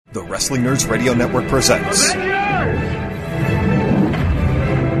Wrestling Nerds Radio Network presents.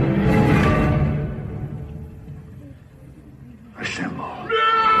 Assemble.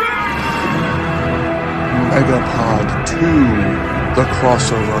 Megapod 2, the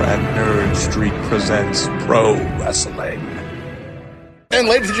crossover at Nerd Street presents Pro Wrestling. And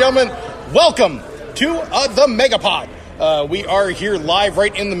ladies and gentlemen, welcome to the Megapod. We are here live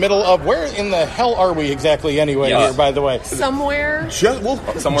right in the middle of, where in the hell are we exactly anyway here, by the way? Somewhere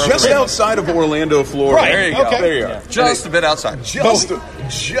Just outside of Orlando, Florida. Right, There you go. okay. There you are. Just a bit outside. Just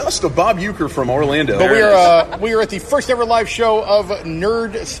a Bob Uecker from Orlando. But we are at the first ever live show of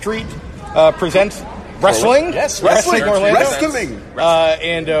Nerd Street presents Wrestling. Yes, Wrestling Orlando. Wrestling.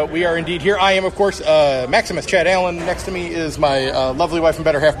 And we are indeed here. I am, of course, Maximus Chad Allen. Next to me is my lovely wife and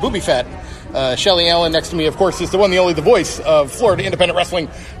better half, Booby Fat. Shelly Allen. Next to me, of course, is the one, the only, the voice of Florida Independent Wrestling,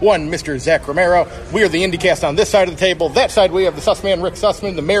 one Mr. Zach Romero. We are the IndyCast on this side of the table. That side, we have the Sussman, Rick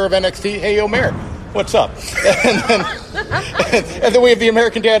Sussman, the mayor of NXT. Hey, yo, mayor. What's up? and then we have the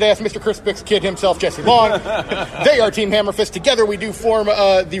American Dad-ass, Mr. Chris Bix Kid himself, Jesse Long. They are Team Hammerfist. Together we do form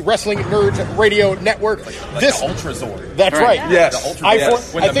the Wrestling Nerds Radio Network. Like the Ultra Zord. That's right. Yes. The Ultra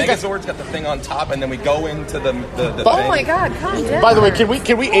Zord. When I the think Megazord's got the thing on top, and then we go into the Oh thing. my God, calm down. By the way,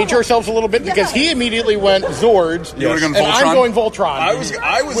 can we age ourselves a little bit? Because he immediately went Zords, Yes. and I'm going Voltron. I was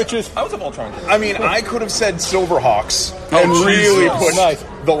I was a Voltron kid. I mean, I could have said Silverhawks Oh, and really Jesus. pushed Nice.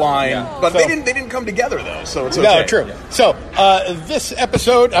 the line, but So- they didn't come together though. So it's okay. No, true. So this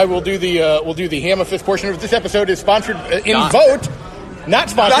episode, I will do the Hammerfist portion of this episode is sponsored not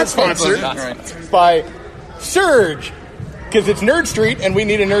sponsored by Surge, because it's Nerd Street and we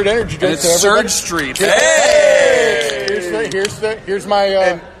need a nerd energy drink. And it's so everybody- Surge Street. Here's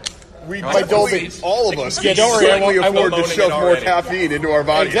my my Dolby. All of us. Yeah, don't worry, I won't- certainly I afford won't to shove more already. caffeine into our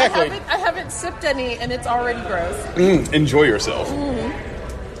bodies. Exactly. I haven't sipped any, and it's already gross. Enjoy yourself.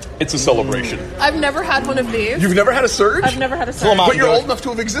 It's a celebration. I've never had one of these. You've never had a surge? I've never had a Well, surge. Mom, But you're Good. old enough to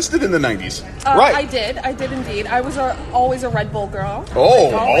have existed in the 90s. Right. I did indeed. I was always a Red Bull girl. Oh,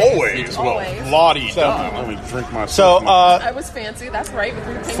 Like, always. Well, always. Lottie. Let me drink my So, I was fancy. That's right, with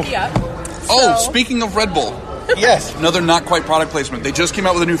your pinky up. Oh, So- speaking of Red Bull, yes. another not quite product placement. They just came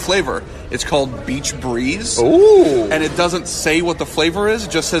out with a new flavor. It's called Beach Breeze. Ooh. And it doesn't say what the flavor is. It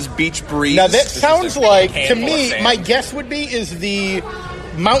just says Beach Breeze. Now that sounds just a like, to handful of me, sand. my guess would be is the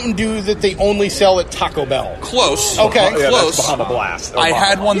Mountain Dew that they only sell at Taco Bell. Close. Okay. Yeah, Close. that's Bahama Blast. I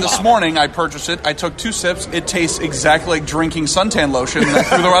had one this morning. I purchased it. I took 2 sips. It tastes exactly like drinking suntan lotion, and I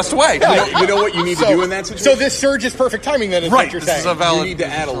threw the rest away. You know what you need to do in that situation? So this surge is perfect timing. Then is Right. what you're This saying. is a valid. You need to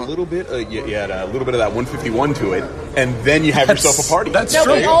add a little bit. You add a little bit of that 151 to it, and then you have yourself a party. That's Now,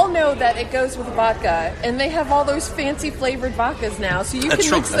 true. we all know that it goes with vodka, and they have all those fancy flavored vodkas now, so you That's can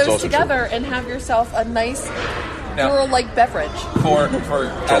true. mix That's those also together and have yourself a nice Now- girl-like beverage. For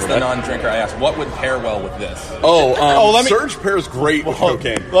as the non-drinker, I asked, what would pair well with this? let me- Surge pairs great with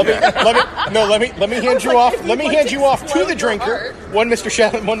cocaine. Let me hand you off. Let me hand you off to the drinker. One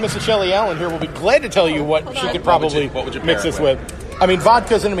Mrs. Shelley Allen here will be glad to tell you what she could probably What would you mix pair this it with. I mean,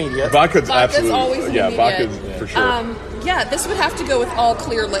 vodka's an immediate. Vodka's Vodka's absolutely. always an Yeah, immediate. vodka's for sure. Yeah, this would have to go with all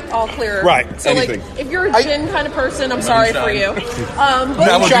clear. Right. So, Anything. like, if you're a gin kind of person, I'm sorry for you. But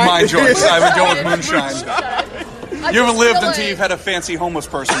That would be my Moonshine. choice. I would go with moonshine. I You haven't just lived feel until like- you've had a fancy homeless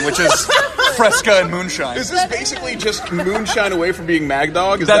person, which is Fresca and moonshine. Is this basically just moonshine away from being Mad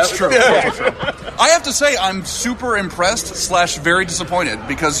Dog? Is That's that, true. Yeah. I have to say, I'm super impressed / very disappointed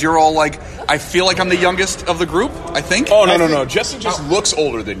because you're all like, I feel like I'm the youngest of the group, I think. Oh no! Jesse just looks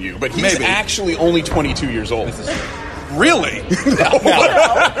older than you, but he's Maybe. actually only 22 years old. Really?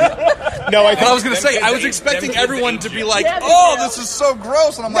 No, I think But I was going to say, Them I kids was age- expecting them kids everyone age to be you. like, Yeah, they oh, do. this is so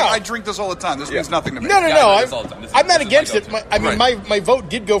gross. And I'm like, No. I drink this all the time. This means nothing to me. No. Yeah, I do this all the time. This I'm not is my against it. go-to. I mean, Right. my vote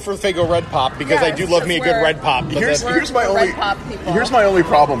did go for Faygo Red Pop because I do love me a good we're- Red Pop. But Here's that's- my We're only Red Pop people. here's my only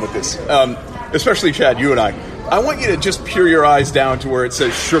problem with this, especially Chad, you and I. I want you to just peer your eyes down to where it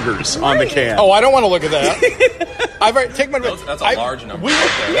says sugars on the can. Oh, I don't want to look at that. I've already take my. That's a large number. We,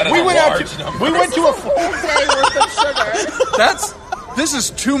 right there. That is we a went out. large number. We went to a. whole day worth of sugar. This is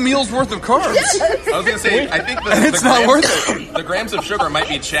 2 meals worth of carbs. I was going to say, I think It's not worth the grams of sugar might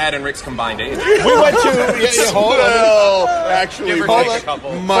be Chad and Rick's combined age. We went to. Hold on. Well, actually, Give or Hold take on. a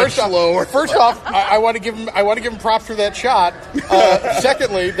couple. much lower. First off, I want to give him. I want to give him props for that shot.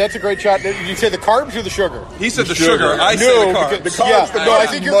 Secondly, that's a great shot. Did you say the carbs or the sugar? He said the sugar. sugar. I No, said the carbs. because- The carbs, yeah, the no, I carbs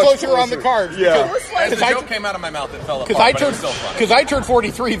think you're much closer on the closer. carbs. Yeah. As the Because I- joke came out of my mouth, it fell Because apart, I but it turned was still funny. because I turned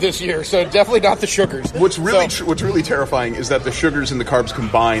 43 this year, so definitely not the sugars. What's really terrifying is that the sugars in the carbs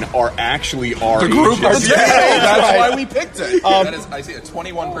combined are actually our The group ages. are That's Right. why we picked it. That is, I see,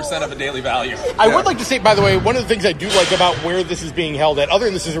 21% of a daily value. I would like to say, by the way, one of the things I do like about where this is being held at, other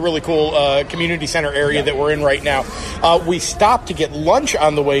than this is a really cool community center area that we're in right now, we stopped to get lunch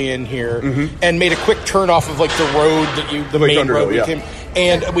on the way in here and made a quick turn off of like the road the Lake main Underhill, road we yeah. came.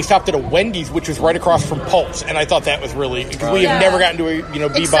 And we stopped at a Wendy's, which was right across from Pulse, and I thought that was really because we have never gotten to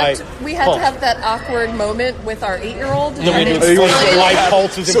be by. Except we had Pulse. to have that awkward moment with our 8-year-old. Then we and had to explain explain why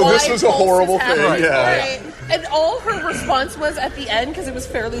Pulse is So important. this was a horrible thing, happening. yeah. Right. And all her response was at the end, because it was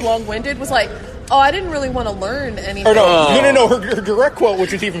fairly long-winded, was like, "Oh, I didn't really want to learn anything." Or no. Her direct quote,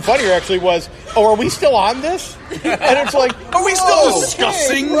 which is even funnier, actually, was, "Oh, are we still on this?" And it's like, Are we still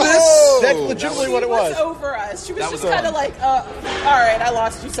discussing right. this? That's legitimately what it was. over us. She was just kind of like, "All right, I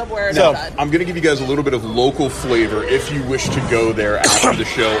lost you somewhere." And So, I'm done. I'm going to give you guys a little bit of local flavor if you wish to go there after the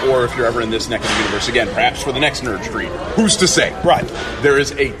show, or if you're ever in this neck of the universe again, perhaps for the next Nerd Street. Who's to say? Right. There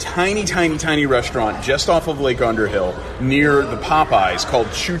is a tiny, tiny, tiny restaurant just off of Lake Underhill near the Popeyes called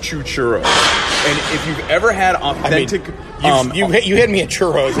Choo Choo Churros. And if you've ever had authentic... You had me at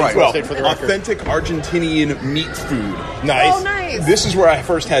churros. Right. Well, Well, for the record. authentic Argentinian meat food. Nice. Oh, nice. This is where I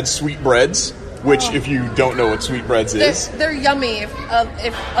first had sweetbreads, which, if you don't know what sweetbreads is... They're yummy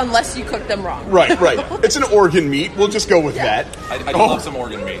unless you cook them wrong. Right. It's an organ meat. We'll just go with that. I do love some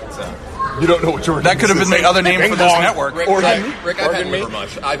organ meat. So. You don't know what organ That could have is. been the other name for this bong. network. Rick, Organ I've had liver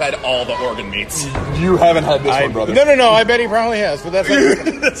mush. I've had all the organ meats. You haven't had this one, brother. No. I bet he probably has, but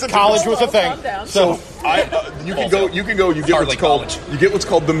that's college was a thing. Calm down. So you can go. You get Hardly what's called college. you get what's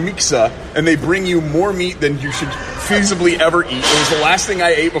called the mixa, and they bring you more meat than you should feasibly ever eat. It was the last thing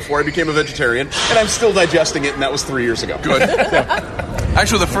I ate before I became a vegetarian, and I'm still digesting it, and that was 3 years ago. Good.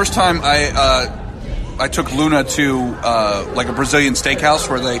 Actually, the first time I took Luna to like a Brazilian steakhouse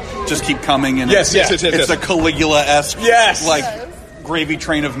where they just keep coming and Yes. it's a Caligula-esque Yes. like gravy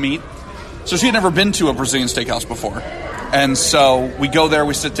train of meat. So she had never been to a Brazilian steakhouse before. And so we go there,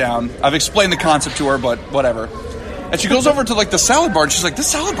 we sit down. I've explained the concept to her, but whatever. And she goes over to like the salad bar and she's like, "This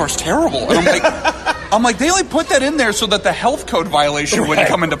salad bar's terrible." And I'm like, they only put that in there so that the health code violation wouldn't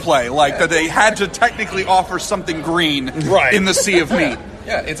come into play. Like that they had to technically offer something green in the sea of meat.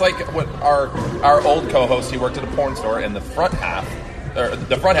 Yeah, it's like what our old co-host. He worked at a porn store, and the front half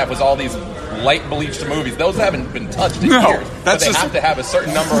was all these light bleached movies. Those haven't been touched in No, years. that's But they just- have to have a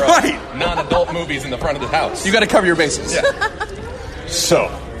certain number of Right. non-adult movies in the front of the house. You got to cover your bases.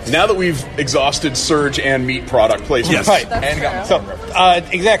 So now that we've exhausted Surge and meat product placement, Right. and got So,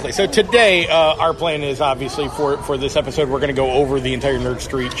 exactly. So today, our plan is obviously for this episode, we're going to go over the entire Nerd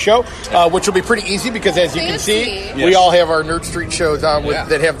Street show, which will be pretty easy because, as you can see, Fancy. we all have our Nerd Street shows on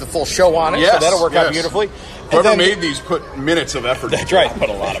that have the full show on it. Yes, so that'll work out yes. beautifully. whoever And then- made these put minutes of effort. That's right. put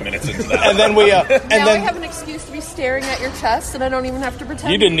a lot of minutes into that. And then we Now and I then have an excuse to be staring at your chest, and I don't even have to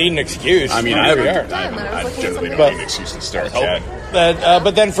pretend. you didn't need an excuse. I mean, Here I we haven't. are. I I was looking at generally something don't else. need an excuse to stare at Chad.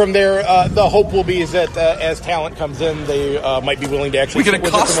 But then from there, the hope will be is that as talent comes in, they might be willing to actually We can sit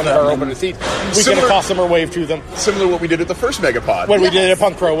with accost us in one them of our and- open seats. We Similar- can accost them or wave to them. Similar to what we did at the first Megapod. When we did it at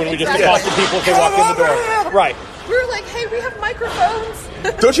Punk Pro, when we just Exactly. accosted people as they walked in the door. Right. We were like, "Hey, we have microphones."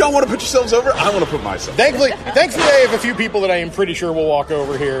 Don't y'all want to put yourselves over? I want to put myself. Thankfully, I have a few people that I am pretty sure will walk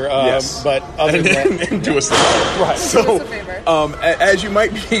over here. Yes. But other than that, and do us the favor. right. So, Do us a favor. as you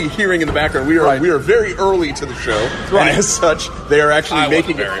might be hearing in the background, we are very early to the show, Right. and as such, they are actually I wasn't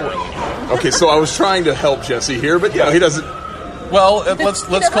making very it. early. Okay, so I was trying to help Jesse here, but he doesn't. Well, let's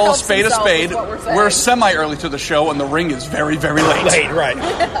never call a helps spade a himself, spade. is what we're saying. We're semi-early to the show, and the ring is very, very late. Late, right.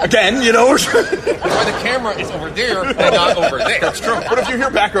 Again, you know. Where the camera is over there and not over there. That's true. But if you hear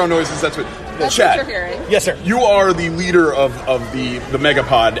background noises, that's what. That's Chad, what you're hearing. Yes, sir. you are the leader of the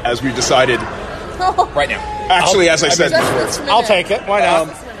Megapod, as we decided. Right now. Actually, as I said Just before. this minute. I'll take it. Why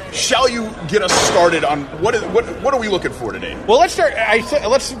not? Shall you get us started on what are we looking for today? Well, let's start.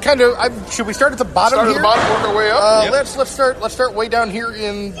 Let's kind of. Should we start at the bottom Start at here? the bottom, work our way up. Yep. Let's start way down here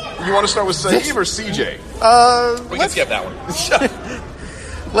in. You want to start with Saeed or CJ? We can skip that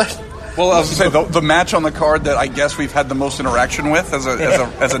one. Let's. Well, I was going to say, the match on the card that I guess we've had the most interaction with as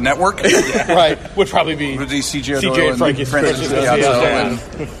a network Right, would probably be would be CJ CJ O'Doyle and Frankie Francis Esposito,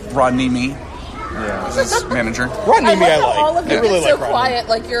 and Rod Nemi, his manager. Ron I Nemi, love I how like. all of you I really get so like Ron quiet.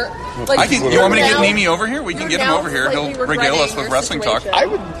 Like you're. Like You want me to get now- Nemi over here? We can you're get him now over here. slightly He'll regale us regretting with your wrestling talk.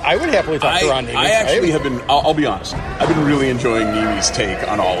 situation. I would happily talk to Ron Nemi. I actually have been. I'll be honest. I've been really enjoying Nemi's take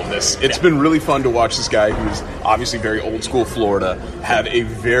on all of this. It's been really fun to watch this guy, who's obviously very old school Florida, have a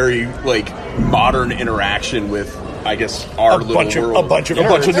very modern interaction with I guess, our little bunch of- world. a bunch of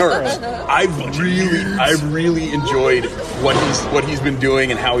nerds. I've really enjoyed what he's been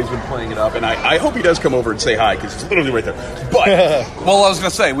doing and how he's been playing it up, and I hope he does come over and say hi because he's literally right there. But Well, I was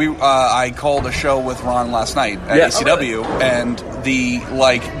going to say, I called a show with Ron last night at ECW, and the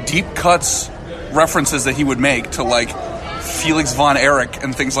deep cuts references that he would make to Felix von Erich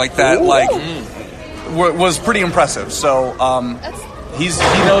and things like that, was pretty impressive. So he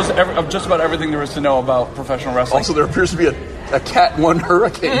knows just about everything there is to know about professional wrestling. also, there appears to be a Cat 1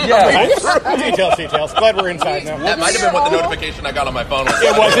 hurricane. Yeah. Details. Glad we're inside now. That might have been what the notification I got on my phone was.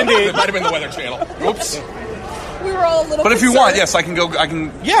 It was indeed. It might have been the Weather Channel. Oops. We were all a little But if you concerned. want, yes, I can go. I can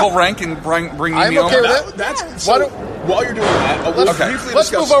full rank and bring I'm me okay on. with it. That's Why so. don't- While you're doing that, we'll briefly Let's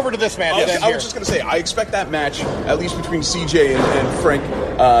discuss. move over to this match. Yes, then I here. was just going to say, I expect that match, at least between CJ and Frank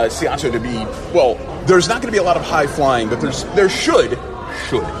Ciaccio, to be, well, there's not going to be a lot of high flying, but there should,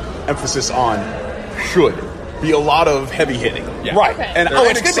 emphasis on should, be a lot of heavy hitting. Yeah. Right. Okay. And Oh,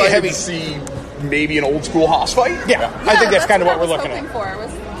 I'm it's gonna be excited heavy. to see maybe an old school Haas fight. Yeah, I think that's kind of what we're I was looking hoping at. for. It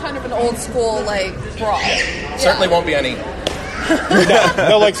was kind of an old school brawl. Certainly won't be any.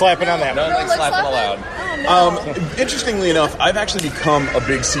 No leg slapping on that. No No leg leg slapping slapping? allowed. Oh, no. Interestingly enough, I've actually become a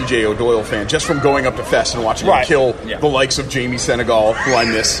big CJ O'Doyle fan just from going up to Fest and watching him Right. kill Yeah. the likes of Jamie Senegal, who I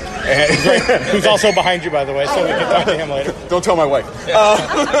miss. Who's also behind you, by the way, so we can talk to him later. Don't tell my wife.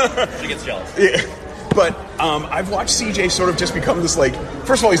 She gets jealous. Yeah. But I've watched CJ sort of just become this,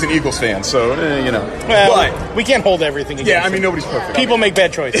 first of all, he's an Eagles fan, so, Well, but, we can't hold everything against yeah, I mean, him. nobody's perfect. People make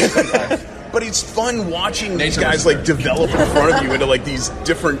bad choices sometimes. But it's fun watching these Nature guys, versus develop in front of you into, these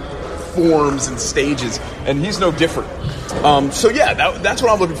different forms and stages, and he's no different. So, yeah, that's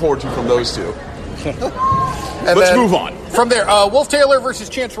what I'm looking forward to from those two. And Let's then move on. From there, Wolf Taylor versus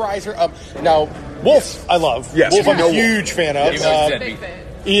Chance Reiser. Now, Wolf, I love. Yes, Wolf, we I'm know a Wolf. huge fan of. He's a deadbeat.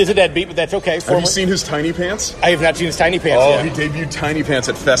 He is a deadbeat, but that's okay. Have you seen his tiny pants? I have not seen his tiny pants Oh, he yet. debuted tiny pants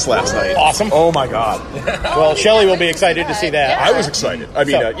at Fest last night. Awesome. Oh, my God. Well, Shelley will be excited to see that. Yeah. I was excited. I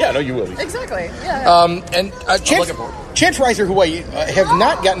mean, So- you will be. Exactly. Yeah. And looking forward. Chance Reiser, who I have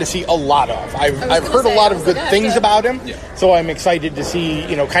not gotten to see a lot of. I've gonna heard say, a lot I of was good like, things yeah. about him. Yeah. So I'm excited to see,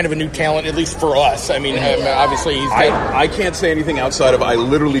 kind of a new talent, at least for us. I mean, obviously he's got, I can't say anything outside of I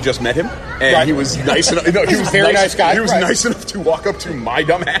literally just met him, and Right. he was nice enough. No, he He's was a very nice guy, He was right. nice enough to walk up to my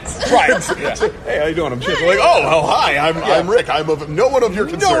dumb ass. Right. Hey, how you doing? I'm Chip. Like, oh, hi. I'm Rick. I'm of no one of your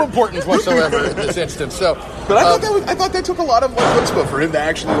concern. no importance whatsoever in this instance. So, But I thought that took a lot of chutzpah for him to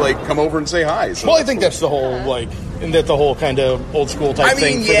actually come over and say hi. So well, I think that's the whole the whole kind of old school type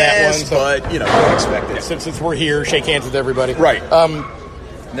thing for that one. So, but you expect it. since we're here, shake hands with everybody. Right.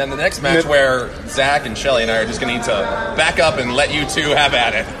 And then the next match where Zach and Shelly and I are just going to need to back up and let you two have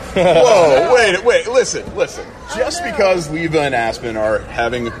at it. Whoa, wait, listen. Just because Leva and Aspen are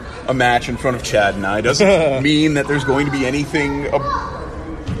having a match in front of Chad and I doesn't mean that there's going to be anything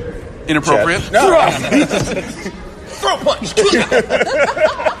Inappropriate. Chad. No. Throw punch!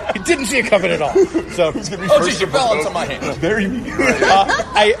 He didn't see it coming at all. So, Oh, jeez, you fell into my hand. Very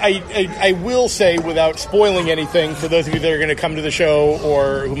I will say, without spoiling anything, for those of you that are going to come to the show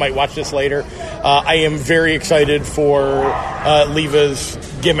or who might watch this later, I am very excited for Leva's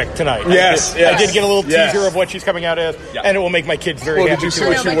gimmick tonight. Yes, I did get a little yes. teaser of what she's coming out as, and it will make my kids very Well, did happy. you see too.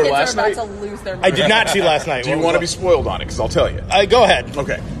 what No, she my wore kids last are night? about to lose their I mind. did not see last night. Do you want to be spoiled on it? Because I'll tell you. Go ahead.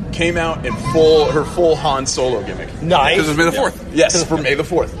 Okay. Came out in her full Han Solo gimmick. Nice. Because it's May the 4th. Yes, for May the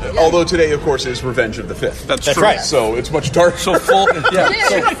 4th. Although today, of course, is Revenge of the 5th. That's true. right. So it's much darker. So full. Yeah.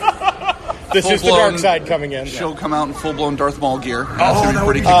 This is the full-blown- dark side coming in. She'll come out in full blown Darth Maul gear. That's Oh, gonna that be would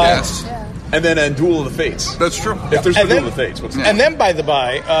pretty be kick ass. And then a Duel of the Fates. That's true. If there's a And Duel then- of the Fates, what's And then, by the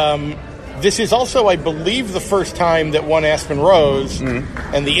by, this is also, I believe, the first time that one Aspen Rose and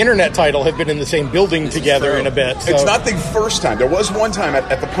the Internet title have been in the same building together in a bit. So. It's not the first time. There was one time at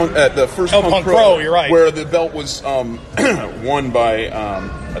the first Oh, Punk Punk Pro, Pro, you're right. where the belt was won by a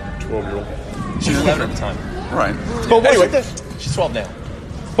 12-year-old. She was 11 at the time. Right. But wasn't Anyway. She's 12 now.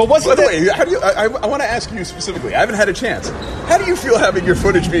 But By wasn't the that, way, how do you? I want to ask you specifically. I haven't had a chance. How do you feel having your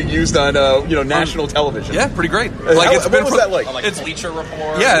footage being used on national television? Yeah, pretty great. What was that like? Like It's Bleacher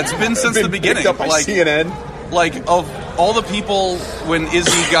Report. yeah, it's been since Been the beginning. picked up by Like CNN. like of all the people when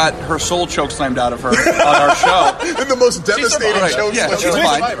Izzy got her soul chokeslammed out of her on our show. In the most devastating survived. show. Yeah, she's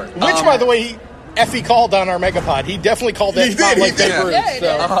ever. fine. which, by the way, Effie called on our Megapod. He definitely called that He did, Spotlight he did. Babe Ruth, Yeah, he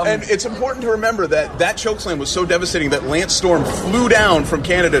did. so. And it's important to remember that chokeslam was so devastating that Lance Storm flew down from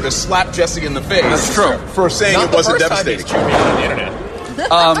Canada to slap Jesse in the face. That's true. For saying Not it the wasn't first time devastating. he's chewed me out on the internet.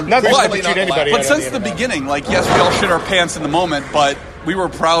 Not that But- we cheat anybody But out on since the the internet. beginning, yes, we all shit our pants in the moment, but we were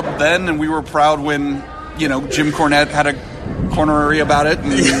proud then, and we were proud when Jim Cornette had a cornery about it,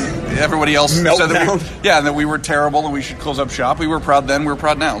 and everybody else said that Meltdown. that we were terrible and we should close up shop. We were proud then, we're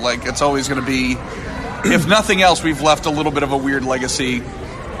proud now. Like, it's always going to be, if nothing else, we've left a little bit of a weird legacy.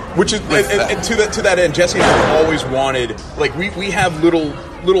 Which is, and to that end, Jesse and I have always wanted, like, we have little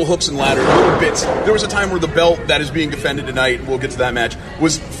hooks and ladders, little bits. There was a time where the belt that is being defended tonight, we'll get to that match,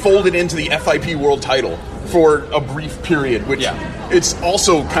 was folded into the FIP world title for a brief period, which it's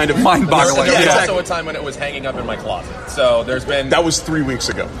also kind of mind-boggling. There was Yeah, also a time when it was hanging up in my closet. So there's been... That was 3 weeks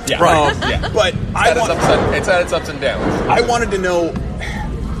ago. Yeah. Right. Yeah. But It's had its ups and downs. I wanted to know,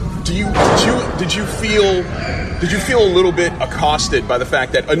 did you feel a little bit accosted by the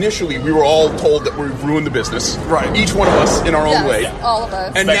fact that initially we were all told that we've ruined the business, right? Each one of us in our own way, all of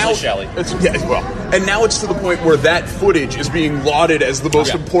us, and especially now Shelley. And now it's to the point where that footage is being lauded as the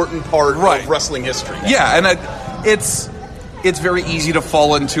most important part of wrestling history. Yeah, and it's very easy to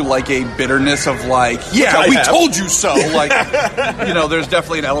fall into like a bitterness of like, we told you so. Like, there's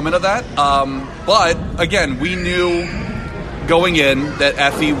definitely an element of that. But again, we knew going in that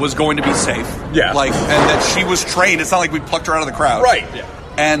Effie was going to be safe. Yeah. Like, and that she was trained. It's not like we plucked her out of the crowd. Right. Yeah.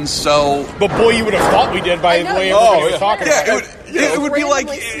 And so... But boy, you would have thought we did by the way everybody was talking about it. It would be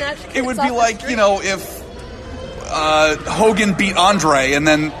like, if Hogan beat Andre and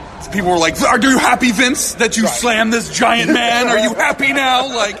then people were like, "Are you happy, Vince, that you slammed this giant man? Are you happy now?"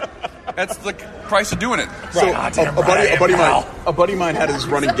 Like, that's the price of doing it. So a buddy of mine had his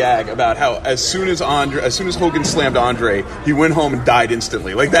running gag about how as soon as Hogan slammed Andre, he went home and died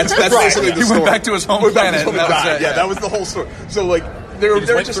instantly. Like that's basically the story. He went back to his home planet. And that was the whole story. So like he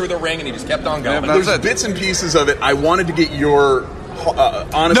went through the ring and he just kept on going. There's bits and pieces of it. I wanted to get your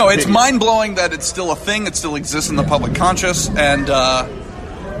honest opinion. It's mind-blowing that it's still a thing. It still exists in the public conscious, and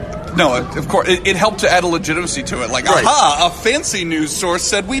of course, it helped to add a legitimacy to it. Like, a fancy news source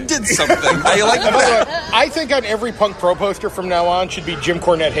said we did something. How you like that? I think on every Punk Pro poster from now on should be Jim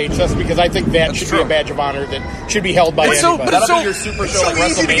Cornette hates us, because I think that should be a badge of honor that should be held by anybody. That'll be your super show, like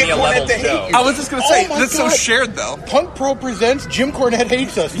WrestleMania level show. I was just going to say, that's so shared, though. Punk Pro presents Jim Cornette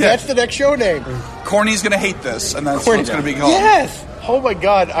hates us. Yeah. That's the next show name. Corny's going to hate this, and that's what it's going to be called. Yes! Oh my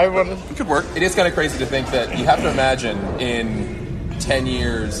God. It could work. It is kind of crazy to think that you have to imagine in 10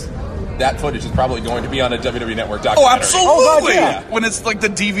 years... that footage is probably going to be on a WWE Network documentary. Oh, absolutely! Oh, God, yeah. When it's like the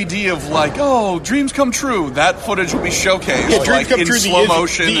DVD of like, dreams come true, that footage will be showcased in slow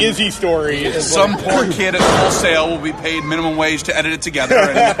motion. The Izzy story. Some poor kid at wholesale will be paid minimum wage to edit it together.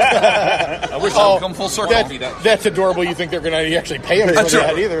 And I wish that would come full circle. That's adorable. You think they're going to actually pay him for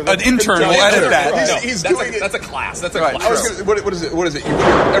that either? An intern will edit that. That's a class. That's a class. What is it?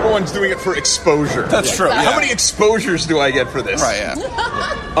 Everyone's doing it for exposure. That's true. How many exposures do I get for this? Right,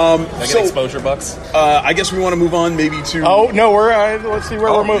 yeah. Exposure bucks. I guess we want to move on maybe to... Oh, no, let's see where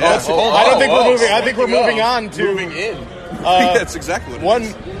we're moving. I don't think we're moving. I think we're moving on to... Moving in. That's exactly what it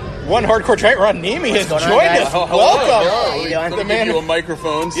is. One hardcore giant, Ron Nemi, has joined us. Welcome. I'm going to give you a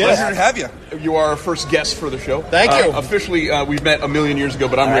microphone. Pleasure to have you. You are our first guest for the show. Thank you. Officially, we've met a million years ago,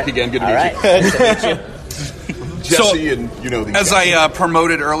 but I'm Rick again. Good to meet you. Jesse, and these as guys. I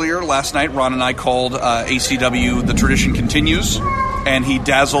promoted earlier last night, Ron and I called ACW The Tradition Continues, and he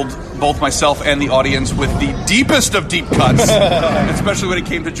dazzled both myself and the audience with the deepest of deep cuts, especially when it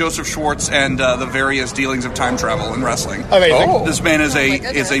came to Joseph Schwartz and the various dealings of time travel in wrestling. Amazing. This man is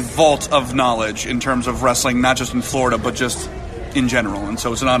a vault of knowledge in terms of wrestling, not just in Florida, but just in general, and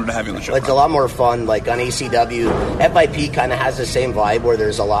so it's an honor to have you on the show. It's a lot more fun. Like on ECW, FIP kind of has the same vibe where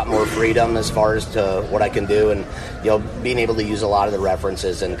there's a lot more freedom as far as to what I can do, and being able to use a lot of the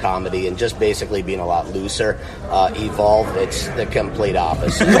references in comedy and just basically being a lot looser. Evolve, it's the complete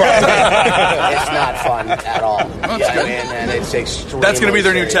opposite. It's not fun at all. And it's extremely. That's going to be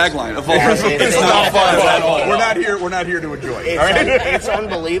their new tagline. Evolve. It's not fun at all. We're not here to enjoy it. It's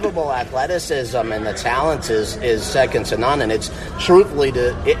unbelievable athleticism, and the talent is second to none, and it's truthfully,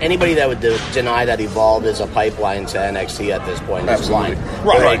 to anybody that would deny that Evolve is a pipeline to NXT at this point is blind,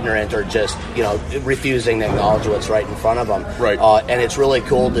 or ignorant, or just refusing to acknowledge what's right in front of them. Right. And it's really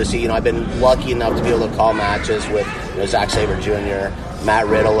cool to see. I've been lucky enough to be able to call matches with Zack Sabre Jr., Matt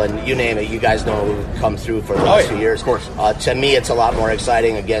Riddle, and you name it. You guys know who come through for the last few years. Of course. To me, it's a lot more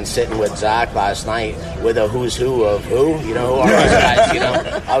exciting. Again, sitting with Zack last night with a who's who of who. Who are these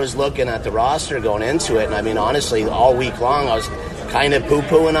guys? I was looking at the roster going into it, and I mean, honestly, all week long, I was kind of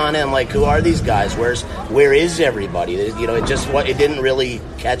poo-pooing on it. I'm like, who are these guys? Where is everybody? It didn't really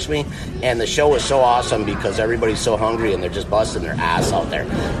catch me. And the show was so awesome because everybody's so hungry and they're just busting their ass out there.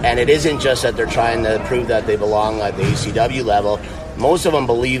 And it isn't just that they're trying to prove that they belong at the ECW level. most of them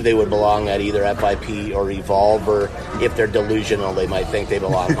believe they would belong at either FIP or Evolve, or if they're delusional, they might think they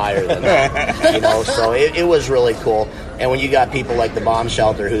belong higher than that. You know, so it was really cool. And when you got people like the Bomb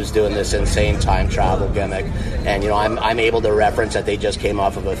Shelter who's doing this insane time travel gimmick, and, you know, I'm able to reference that they just came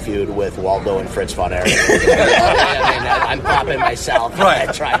off of a feud with Waldo and Fritz von Erich. I'm popping myself,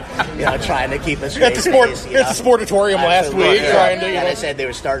 right? Trying to keep a straight at the face. Sportatorium last week. Trying to, and I said they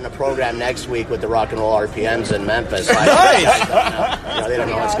were starting a program next week with the Rock and Roll RPMs in Memphis. Nice. They don't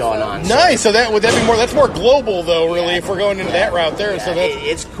know what's going on. Nice. So that would that be more? That's more global, though. Really, if we're going into that route there. Yeah, so that's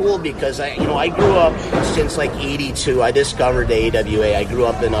it's cool because I grew up since like '82. I discovered the AWA. I grew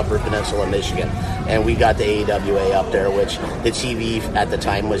up in Upper Peninsula, Michigan, and we got the AWA up there, which the TV at the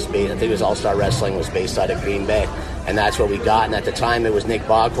time was based. I think it was All Star Wrestling was based out of Green Bay, and that's what we got. And at the time, it was Nick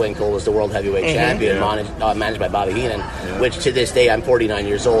Bockwinkel was the world heavyweight champion, managed by Bobby Heenan. Which to this day, I'm 49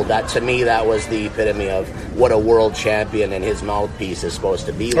 years old. That to me, that was the epitome of what a world champion and his mouthpiece is supposed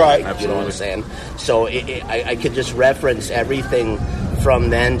to be like. Right. You know what I'm saying? So I could just reference everything from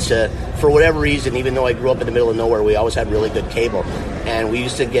then to, for whatever reason, even though I grew up in the middle of nowhere, we always had really good cable. And we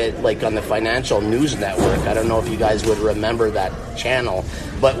used to get, like, on the Financial News Network, I don't know if you guys would remember that channel,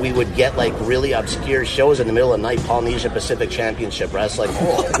 but we would get, like, really obscure shows in the middle of the night. Polynesia Pacific Championship Wrestling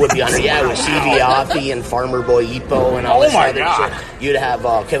would be on. Yeah, with C.V. Offie and Farmer Boy Ippo and all this other shit. You'd have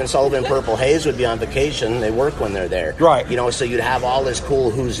Kevin Sullivan, Purple Haze would be on vacation. They work when they're there. Right. You know, so you'd have all this cool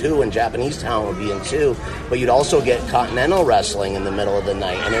who's who, and Japanese talent would be in too. But you'd also get Continental Wrestling in the middle of the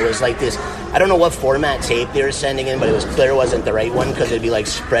night. And it was like this, I don't know what format tape they were sending in, but it was clear it wasn't the right one because it'd be like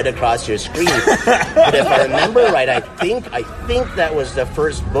spread across your screen. But if I remember right, I think that was the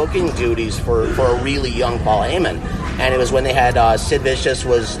first booking duties for a really young Paul Heyman. And it was when they had Sid Vicious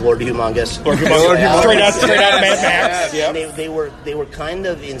was Lord Humongous. Straight out of Mad Max. And they were kind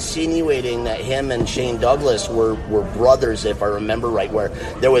of insinuating that him and Shane Douglas were brothers, if I remember right, where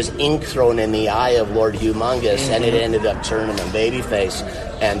there was ink thrown in the eye of Lord Humongous, and it ended up turning him babyface.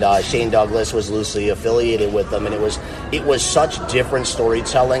 And Shane Douglas was loosely affiliated with them, and it was such different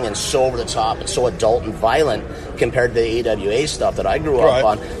storytelling and so over the top and so adult and violent compared to the AWA stuff that I grew up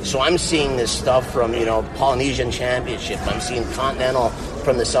on. So I'm seeing this stuff from, you know, Polynesian Championship. I'm seeing Continental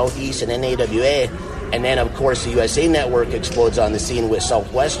from the Southeast and NAWA. And then, of course, the USA Network explodes on the scene with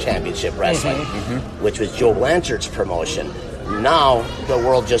Southwest Championship Wrestling, which was Joe Blanchard's promotion. Now, the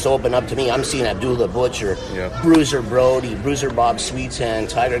world just opened up to me. I'm seeing Abdullah Butcher, Bruiser Brody, Bruiser Bob Sweetan,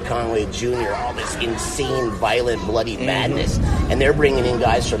 Tiger Conway Jr., all this insane, violent, bloody madness. And they're bringing in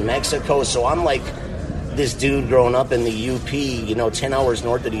guys from Mexico. So I'm like this dude growing up in the UP, you know, 10 hours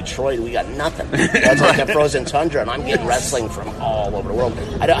north of Detroit. We got nothing. That's like a frozen tundra, and I'm getting wrestling from all over the world.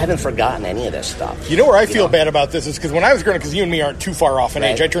 I haven't forgotten any of this stuff. You know where I feel bad about this is because when I was growing up, because you and me aren't too far off in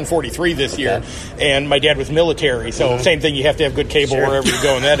age. I turned 43 this year, and my dad was military, so same thing. You have to have good cable wherever you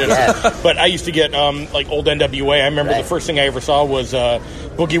go, and that is. But I used to get like old NWA. I remember the first thing I ever saw was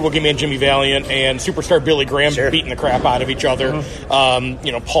Boogie Woogie Man Jimmy Valiant and Superstar Billy Graham beating the crap out of each other.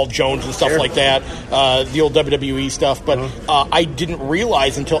 You know, Paul Jones and stuff like that. The old WWE stuff, but I didn't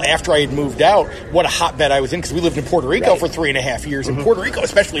realize until after I had moved out what a hotbed I was in, because we lived in Puerto Rico for 3.5 years, and Puerto Rico,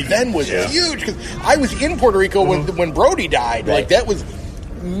 especially then, was huge, because I was in Puerto Rico when Brody died. Like, that was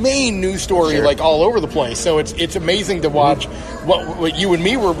main news story, like, all over the place. So it's amazing to watch what you and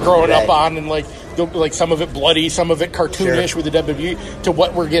me were growing up on, and like some of it bloody, some of it cartoonish with the WWE, to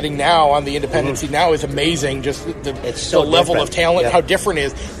what we're getting now on the independent scene now is amazing. Just the level of talent, how different it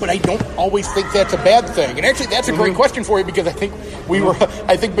is. But I don't always think that's a bad thing. And actually, that's a great question for you, because I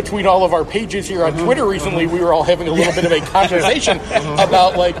think between all of our pages here on Twitter recently, we were all having a little bit of a conversation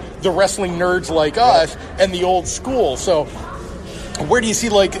about like the wrestling nerds like us and the old school. So where do you see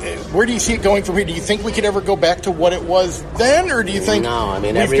it going from here? Do you think we could ever go back to what it was then, or do you think? No, I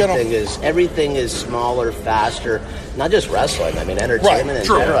mean everything is smaller, faster. Not just wrestling. I mean entertainment in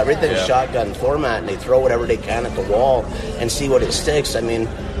general. Everything's shotgun format, and they throw whatever they can at the wall and see what it sticks. I mean,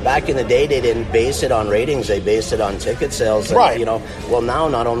 back in the day, they didn't base it on ratings; they based it on ticket sales. And, you know, well, now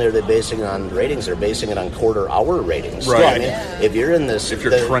not only are they basing it on ratings, they're basing it on quarter-hour ratings. Right. I mean, if you're in this, if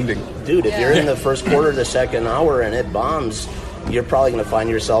you're trending, dude, if you're in the first quarter of the second hour and it bombs, you're probably going to find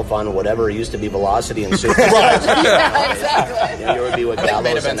yourself on whatever used to be Velocity and Super. Exactly. You would be with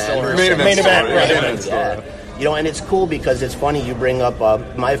Gallows and Anderson. Main event story. You know, and it's cool because it's funny you bring up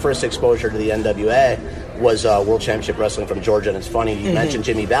my first exposure to the NWA was World Championship Wrestling from Georgia. And it's funny you mentioned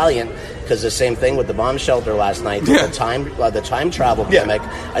Jimmy Valiant, because the same thing with the bomb shelter last night, the time travel gimmick.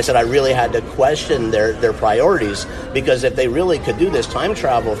 I said I really had to question their priorities, because if they really could do this time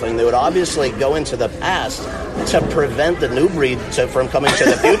travel thing, they would obviously go into the past to prevent the new breed from coming to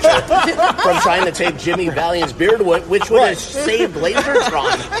the future from trying to take Jimmy Valiant's beard, which would have saved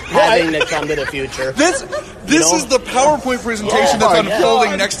Lasertron having to come to the future. This is the PowerPoint presentation that's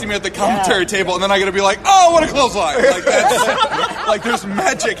unfolding next to me at the commentary table, and then I got to be like, oh, what a clothesline! Like that's like there's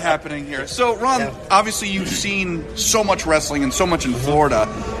magic happening here. So, Ron, obviously you've seen so much wrestling and so much in Florida,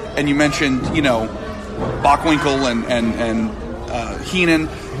 and you mentioned Bockwinkel and Heenan.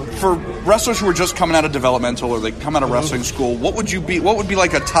 For wrestlers who are just coming out of developmental or they come out of wrestling school, what would be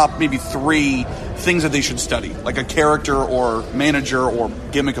like a top maybe 3 things that they should study? Like a character or manager or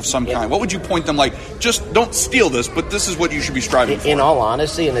gimmick of some kind. What would you point them like? Just don't steal this, but this is what you should be striving for. In all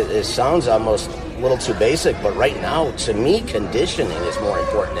honesty, and it sounds almost a little too basic, but right now, to me, conditioning is more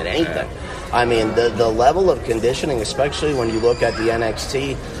important than anything. I mean, the level of conditioning, especially when you look at the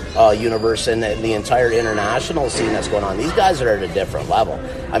NXT universe and the entire international scene that's going on, these guys are at a different level.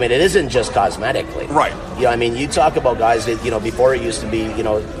 I mean, it isn't just cosmetically. Right. I mean, you talk about guys that, before it used to be,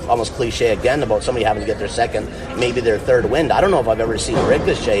 almost cliche again about somebody having to get their second, maybe their third wind. I don't know if I've ever seen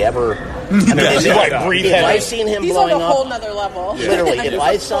Ricochet ever. If I seen him He's blowing on a up, whole nother level. literally, if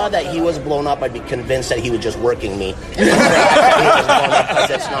I saw that he was blown up, I'd be convinced that he was just working me. Because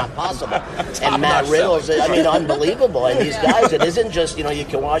it's not possible. And Matt Riddle's, unbelievable. And these guys, it isn't just, you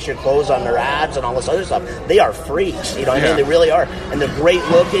can wash your clothes on their abs and all this other stuff. They are freaks. I mean, they really are. And they're great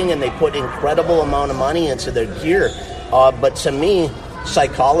looking, and they put incredible amount of money into their gear. But to me,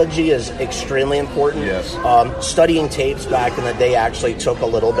 psychology is extremely important. Yes. Studying tapes back in the day actually took a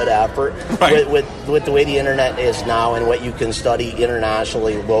little bit of effort. Right. With the way the internet is now and what you can study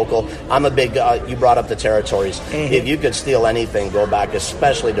internationally, local. I'm a big, you brought up the territories. If you could steal anything, go back,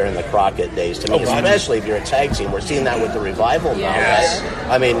 especially during the Crockett days. To me, especially if you're a tag team. We're seeing that with the Revival now. Right?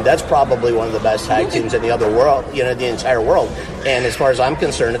 I mean, that's probably one of the best tag teams in the other world, the entire world. And as far as I'm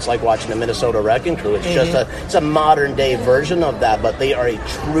concerned, it's like watching the Minnesota Wrecking Crew. It's just it's a modern day version of that, but they are a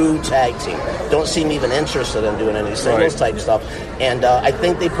true tag team. Don't seem even interested in doing any singles type stuff. And I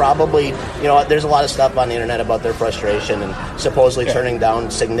think they probably, there's a lot of stuff on the internet about their frustration and supposedly turning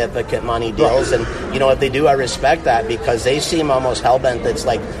down significant money deals. And, if they do, I respect that, because they seem almost hell-bent. It's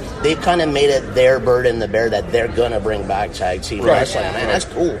like they've kind of made it their burden to bear that they're going to bring back tag team wrestling. Man, that's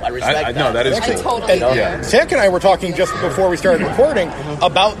cool. I respect that. No, that is cool. I totally Zach and I were talking just before we started recording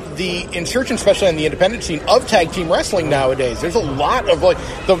about the insurgent, especially on the independent scene, of tag team wrestling nowadays. There's a lot of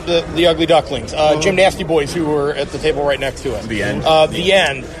the Ugly Ducklings, Jim Nasty Boys, who were at the table right next to us. The End. The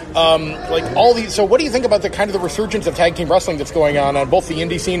End. All these. So what do you think about the kind of the resurgence of tag team wrestling that's going on both the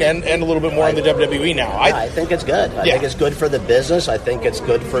indie scene and a little bit more on the WWE now? I think it's good. I think it's good for the business. I think it's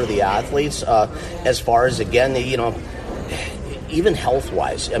good for the athletes. As far as, again, even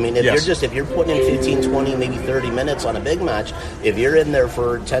health-wise. I mean, if you're putting in 15, 20, maybe 30 minutes on a big match, if you're in there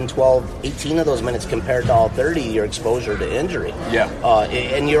for 10, 12, 18 of those minutes compared to all 30, your exposure to injury. Yeah.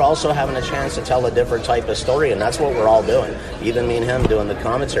 And you're also having a chance to tell a different type of story, and that's what we're all doing. Even me and him doing the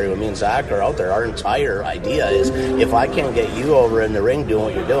commentary when me and Zach are out there, our entire idea is, if I can't get you over in the ring doing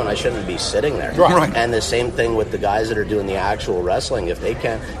what you're doing, I shouldn't be sitting there. Right. And the same thing with the guys that are doing the actual wrestling. If they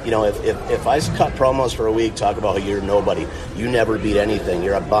can't, if I cut promos for a week, talk about how you're nobody, you never beat anything,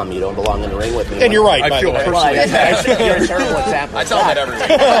 you're a bum, you don't belong in the ring with me. And you're right. I feel personally attacked. You're a terrible example. I tell them that every week.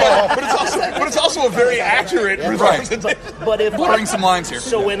 but it's also a very accurate representation. But if Bring some lines here.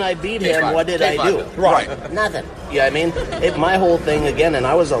 So when I beat him, what did I do? Right. Nothing. Yeah, I mean, my whole thing, again, and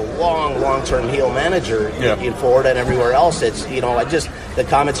I was a long-term heel manager in Florida and everywhere else. It's, the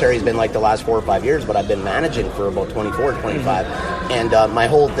commentary has been like the last 4 or 5 years, but I've been managing for about 24, 25. And my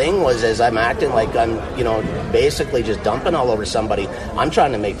whole thing was, as I'm acting like I'm, basically just dumping all over somebody, I'm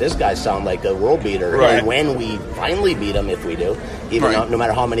trying to make this guy sound like a world beater. Right. And when we finally beat him, if we do, even no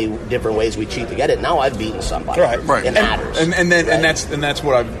matter how many different ways we cheat to get it, now I've beaten somebody. Right. It matters. And that's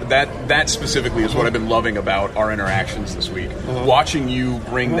what that specifically is what I've been loving about our interactions this week. Watching you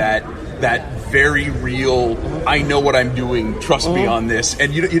bring that very real, I know what I'm doing, trust me on this,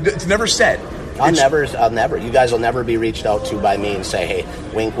 and it's never said. I'll never. You guys will never be reached out to by me and say, "Hey,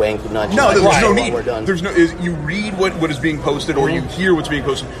 wink, wink, nudge." No, there's no need. We're done. There's no. You read what is being posted, or you hear what's being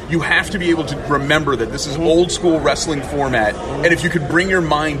posted. You have to be able to remember that this is old school wrestling format, and if you could bring your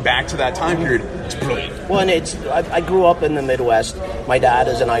mind back to that time period, it's brilliant. Well, and I grew up in the Midwest. My dad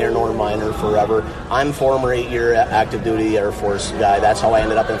is an Iron Ore miner forever. I'm former 8-year active duty Air Force guy. That's how I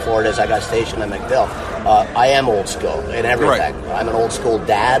ended up in Florida, as I got stationed at MacDill. I am old school in everything. Right. I'm an old school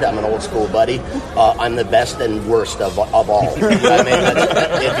dad. I'm an old school buddy. I'm the best and worst of all. You know what I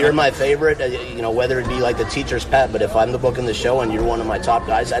mean? If you're my favorite, whether it be like the teacher's pet, but if I'm the book in the show and you're one of my top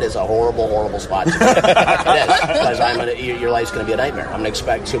guys, that is a horrible, horrible spot to be. It is, because your life's going to be a nightmare. I'm going to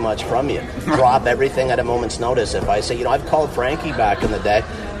expect too much from you. Drop everything at a moment's notice. If I say, I've called Frankie back in the day,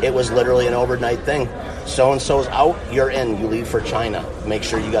 it was literally an overnight thing. So-and-so's out, you're in. You leave for China. Make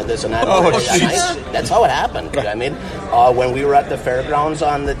sure you got this and that. That's how it happened. You know what I mean? When we were at the fairgrounds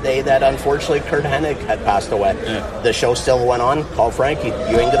on the day that, unfortunately, Kurt Hennig had passed away, the show still went on. Call Frankie.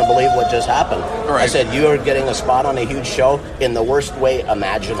 You ain't going to believe what just happened. Right. I said, you are getting a spot on a huge show in the worst way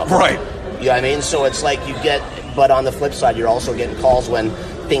imaginable. Right. You know what I mean? So it's like you get... But on the flip side, you're also getting calls when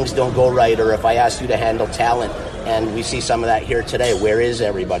things don't go right, or if I ask you to handle talent, and we see some of that here today. Where is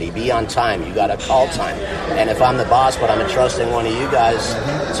everybody? Be on time. You got a call time. And if I'm the boss, but I'm entrusting one of you guys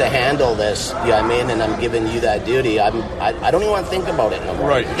to handle this, you know what I mean, and I'm giving you that duty, I don't even want to think about it no more.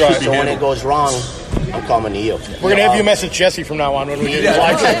 Right. So when it goes wrong, I'm coming to you. We're going to have you message Jesse from now on when we get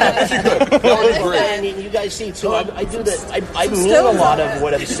I mean, you guys see, too, I do that. I mean a lot of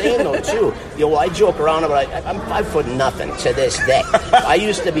what I'm saying, though, too. I joke around, but I'm 5'0" to this day. I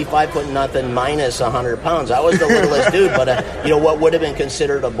used to be 5'0" minus 100 pounds. I was the littlest dude, but what would have been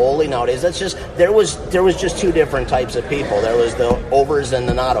considered a bully nowadays? That's just there was just two different types of people. There was the overs and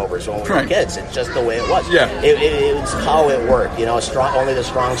the not overs when we were kids. It's just the way it was. Yeah, it's how it worked. Only the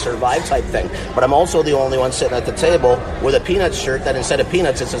strong survive type thing. But I'm also the only one sitting at the table with a Peanuts shirt that instead of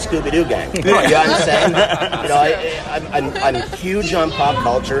Peanuts, it's a Scooby-Doo gang. You know what I'm saying? I'm huge on pop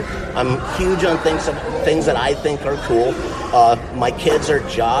culture. I'm huge on things that I think are cool. My kids are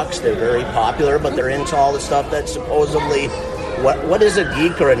jocks. They're very popular, but they're into all the stuff that supposedly... What does a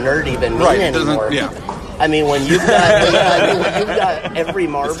geek or a nerd even mean anymore? I mean, when you've got every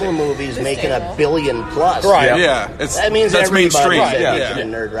Marvel movie's making $1 billion plus, right? Yeah, that means that's mainstream. A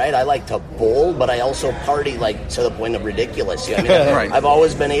nerd, right? I like to bowl, but I also party to the point of ridiculous. You know what I mean? I've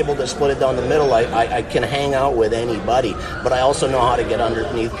always been able to split it down the middle. I can hang out with anybody, but I also know how to get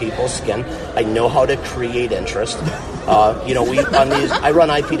underneath people's skin. I know how to create interest. I run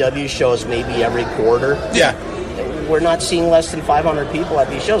IPW shows maybe every quarter. Yeah. We're not seeing less than 500 people at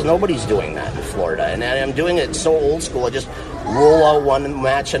these shows. Nobody's doing that in Florida. And I'm doing it so old school. I just roll out one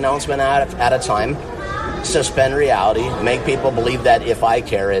match announcement at a time, suspend reality, make people believe that if I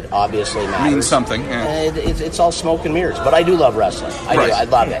care, it obviously matters. Means something. Yeah. It's all smoke and mirrors. But I do love wrestling. I do. I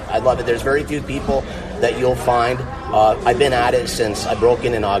love it. I love it. There's very few people that you'll find. I've been at it since I broke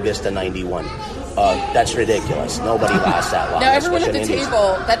in August of 91. That's ridiculous. Nobody lasts that long. Now, everyone at the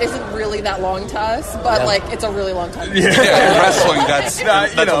table, that isn't really that long to us, but it's a really long time. Yeah, in wrestling, that's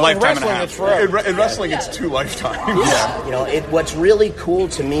a lifetime and a half. In wrestling, it's 2 lifetimes. What's really cool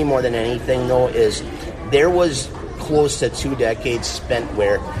to me more than anything, though, is there was close to 2 decades spent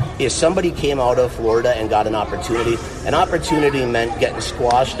where if somebody came out of Florida and got an opportunity meant getting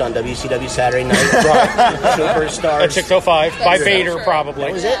squashed on WCW Saturday Night. Superstars. At 605 by Vader, probably.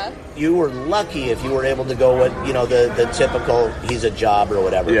 That was it. You were lucky if you were able to go with, the typical, he's a job or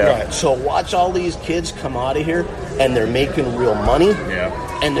whatever. Yeah. Right. So watch all these kids come out of here, and they're making real money,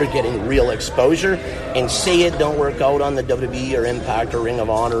 and they're getting real exposure, and say it don't work out on the WWE or Impact or Ring of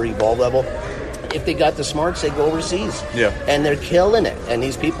Honor or Evolve level. If they got the smarts, they go overseas. Yeah. And they're killing it. And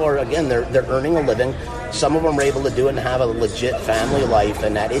these people are, again, they're earning a living. Some of them are able to do it and have a legit family life,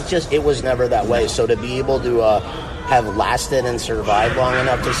 and that it was never that way. So to be able to have lasted and survived long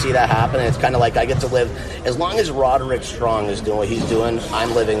enough to see that happen, it's kind of like I get to live, as long as Roderick Strong is doing what he's doing,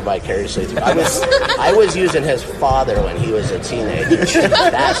 I'm living vicariously through. I was using his father when he was a teenager.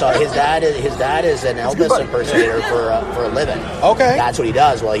 That's all. His dad is an Elvis impersonator for a living. Okay. That's what he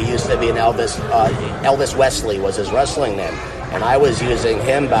does. Well, he used to be an Elvis. Elvis Wesley was his wrestling name, and I was using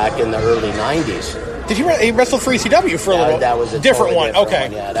him back in the early 90s. Did he wrestle for ECW for a little? That was a different totally one. Different Okay.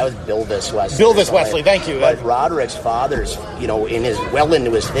 one. Yeah, that was Bilvis Wesley. Bilvis Wesley, thank you. But Roderick's father's,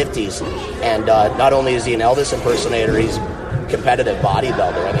 into his 50s, and not only is he an Elvis impersonator, he's a competitive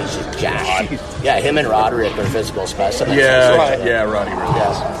bodybuilder. I mean, he's just jacked. Yeah, him and Roderick are physical specimens. Yeah, Roddy really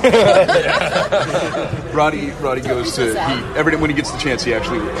is. Roddy goes to when he gets the chance. He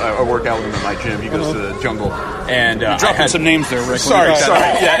actually I work out with him in my gym. He goes to the jungle, and dropping some names there, Rick. Sorry.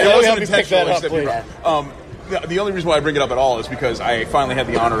 Yeah, it wasn't intentional. The only reason why I bring it up at all is because I finally had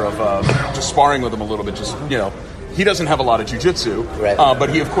the honor of just sparring with him a little bit, he doesn't have a lot of jiu-jitsu, Right. But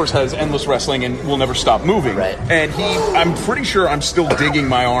he, of course, has endless wrestling and will never stop moving. Right. And I'm pretty sure I'm still digging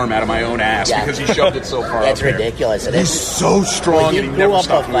my arm out of my own ass because he shoved it so far That's up there. ridiculous. And He's so strong, he and he grew never up a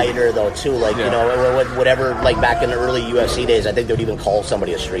stopped moving. fighter, though, too. Like, you know, whatever, like back in the early UFC days, I think they would even call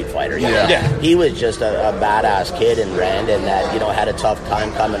somebody a street fighter. You know? Yeah. He was just a badass kid in Brandon that, you know, had a tough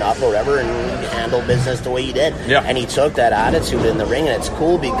time coming up or whatever and handled business the way he did. Yeah. And he took that attitude in the ring, and it's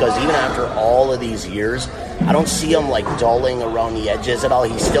cool because even after all of these years, I don't see him like dulling around the edges at all.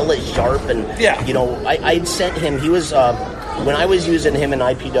 He's still as sharp, and you know, I'd sent him. He was when I was using him in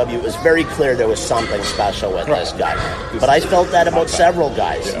IPW. It was very clear there was something special with this guy. But I felt that about several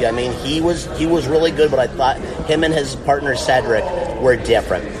guys. Yeah, I mean, he was really good, but I thought him and his partner Cedric were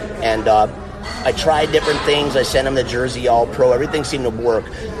different. And I tried different things. I sent him the Jersey All Pro. Everything seemed to work.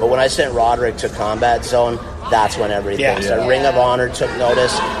 But when I sent Roderick to Combat Zone, that's when everything. So Ring of Honor took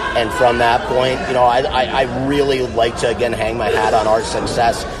notice, and from that point, you know, I really like to again hang my hat on our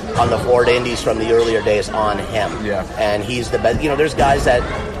success on the Florida Indies from the earlier days on him. Yeah, and he's the best. You know, there's guys that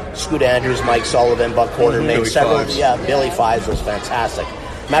Scoot Andrews, Mike Sullivan, Buck Porter made several. Fives. Yeah, Billy Fives was fantastic.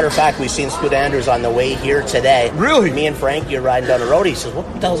 Matter of fact, we've seen Scoot Andrews on the way here today. Really? Me and Frankie are riding down the road. He says,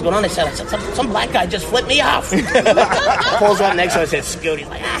 "What the hell's going on?" I said, some black guy just flipped me off. Pulls up next to us and says, Scoot. He's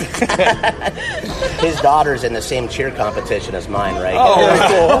like, His daughter's in the same cheer competition as mine, right? Oh,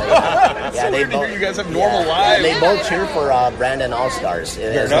 cool. Yeah, so weird to hear you guys have normal lives. They both cheer for Brandon All-Stars,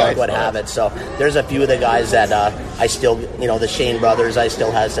 as luck would have it. So there's a few of the guys that I still, you know, the Shane brothers, I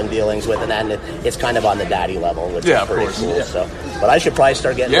still have some dealings with, and it's kind of on the daddy level, which is pretty cool. Yeah. So, but I should probably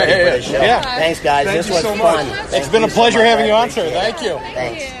start getting ready for this show. Yeah. Thanks, guys. Thank this you was so fun. much. Thank It's been you a pleasure so much. having you I on, sir. appreciate Thank it. you.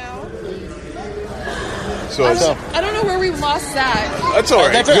 Thanks. So I don't know where we lost Zach. that's all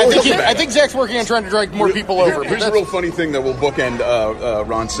right. I think Zach's working on trying to drag more people over. Here's a real funny thing that we'll bookend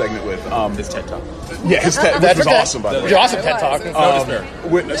Ron's segment with. This TED Talk. Yeah, his TED, which That's was okay. awesome, by the way. It was awesome TED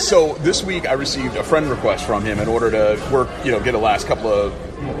Talk. So this week I received a friend request from him in order to work, you know, get a last couple of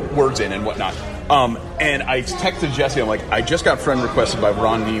words in and whatnot. And I texted Jesse. I'm like, I just got friend requested by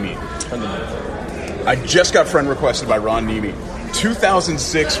Ron Nemi.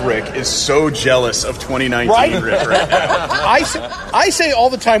 2006 Rick is so jealous of 2019 Rick right now. I say all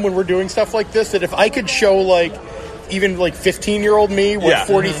the time when we're doing stuff like this that if I could show like even like 15-year-old me what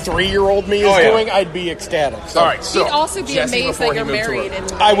 43-year-old me is doing, I'd be ecstatic. So. All right, so He'd also be Jesse amazed before that he you're moved to married.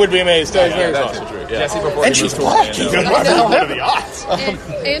 And I would be amazed. that's also true. Yeah. Jesse before And he she's moved to black. Orlando. What are the odds?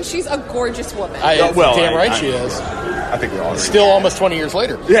 and she's a gorgeous woman. Damn right she is. I think we all agree. Still almost 20 years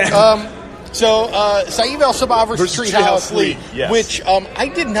later. Yeah. So, Saeed El-Sabah versus Treehouse Lee, yes. which I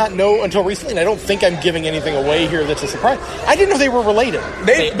did not know until recently, and I don't think I'm giving anything away here that's a surprise. I didn't know they were related.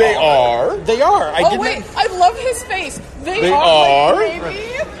 They are. They are. I love his face. They are?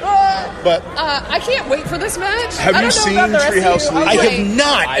 baby. But I can't wait for this match. Have I you don't know seen about the rest of Treehouse you. Lee? I have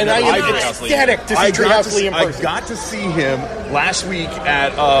not, and I am Treehouse Lee. ecstatic to see Treehouse Lee in I person. got to see him last week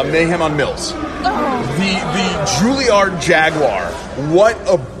at Mayhem on Mills. The Juilliard Jaguar. What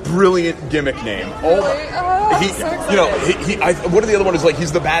a brilliant gimmick name! Oh, He, so you know, excited. what are the other one? Is like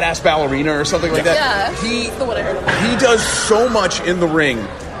he's the badass ballerina or something like that. Yeah, He that's the one I heard about. he does so much in the ring.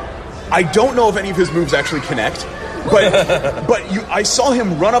 I don't know if any of his moves actually connect. But I saw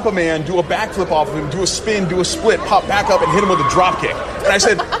him run up a man, do a backflip off of him, do a spin, do a split, pop back up, and hit him with a drop kick. And I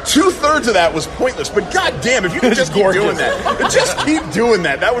said 2/3 of that was pointless. But goddamn, if you could just keep doing that, just keep doing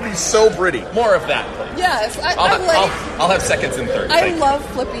that. That would be so pretty. More of that, please. Yes, I'll have seconds and thirds. I love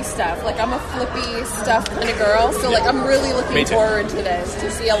flippy stuff. Like, I'm a flippy stuff kind of girl. So, like, I'm really looking forward to this,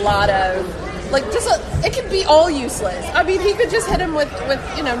 to see a lot of, like, it could be all useless. I mean, he could just hit him with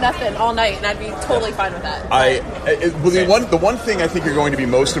you know, nothing all night, and I'd be totally fine with that. The one thing I think you're going to be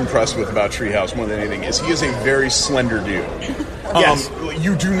most impressed with about Treehouse more than anything is he is a very slender dude. Yes.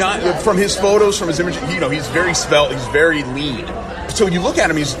 You do not, from his photos, from his image, you know, he's very svelte, he's very lean. So you look at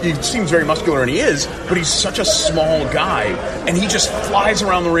him, he seems very muscular, and he is, but he's such a small guy, and he just flies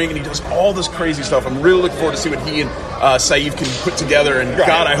around the ring, and he does all this crazy stuff. I'm really looking forward to see what he and Saeed can put together, and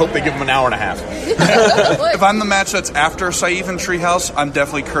God, I hope they give him an hour and a half. If I'm the match that's after Saeed and Treehouse, I'm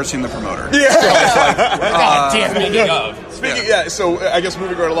definitely cursing the promoter. So I guess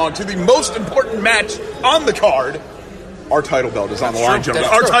moving right along to the most important match on the card, our title belt is on the line, gentlemen.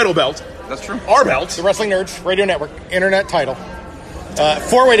 Our title belt. That's true. Our belt. The Wrestling Nerds Radio Network Internet title.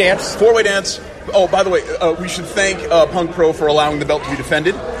 Four-way dance. Four-way dance. Oh, by the way, we should thank Punk Pro for allowing the belt to be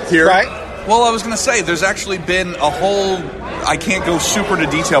defended here. Right. Well, I was going to say, there's actually been a whole, I can't go super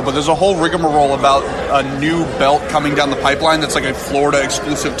into detail, but there's a whole rigmarole about a new belt coming down the pipeline that's like a Florida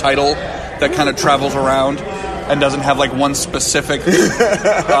exclusive title that kind of travels around. and doesn't have like one specific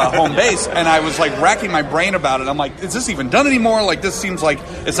home base. And I was like racking my brain about it. I'm like, is this even done anymore? Like, this seems like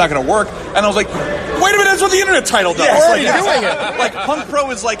it's not going to work. And I was like, wait a minute, that's what the internet title does. We're doing it. Like, Punk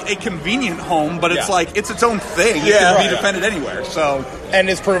Pro is like a convenient home, but it's like it's its own thing. It Yeah. can be defended anywhere. So. And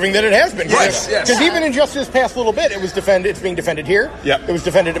it's proving that it has been. Yes, yes. Because even in just this past little bit, it's being defended here. Yep. It was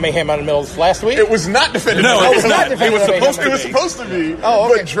defended at Mayhem on Mills last week. It was not defended. No, by it was Mayhem. not defended It was by supposed. Mayhem. It was supposed to be. Oh,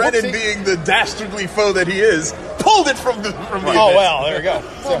 okay. But Drennan, Whoopsie. being the dastardly foe that he is, pulled it from the event. Oh, well, there we go.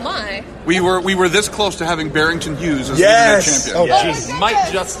 Oh my. We were this close to having Barrington Hughes as Yes. the internet Oh, champion. jeez.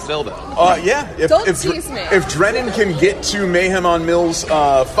 Might just still though. Yeah. Don't tease me. If Drennan can get to Mayhem on Mills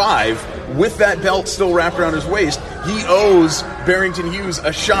 5 with that belt still wrapped around his waist, he owes Barrington Hughes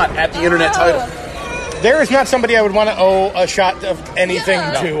a shot at the internet title. There is not somebody I would want to owe a shot of anything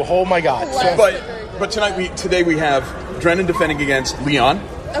Yeah. to. Oh, my God. So- But today we have Drennan defending against Leon,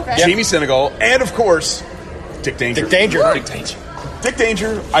 Okay. Jamie Senegal, and of course Dick Danger. Dick Danger. Dick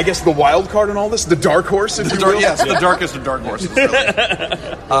Danger, I guess the wild card in all this, the dark horse, if you will. Yes, the darkest of dark horses. Really.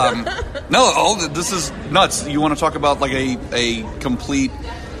 This is nuts. You want to talk about like a complete,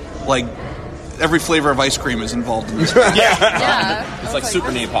 like every flavor of ice cream is involved in this. Yeah. It's like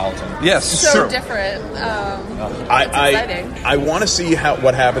super Neapolitan. Yes, So sure. different. I exciting. want to see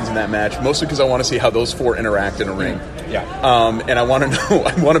what happens in that match, mostly because I want to see how those four interact in a ring. Yeah. And I want to know.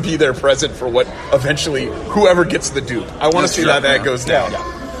 I want to be there present for what eventually whoever gets the dupe. I want to That's see true. how that goes down.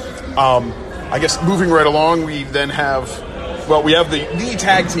 I guess moving right along, we then have. Well, we have the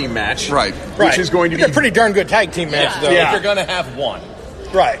tag team match, Right. Which is going to be a pretty darn good tag team match, though. Yeah. If you're gonna have one.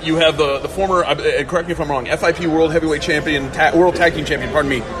 Right. You have the former, correct me if I'm wrong, FIP World Heavyweight Champion, World Tag Team Champion, pardon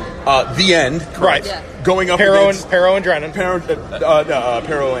me, The End. Right. Yeah. Going up Pero against and Drennan. Pero and Or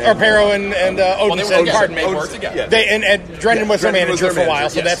Pero and Odin they said, were pardon me. together. They were together. Yeah. And Drennan was their Drennan was manager their for a while,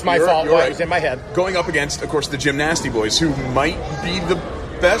 manager, so yes. that's my You're fault right. why it was in my head. Going up against, of course, the Gym Nasty Boys, who might be the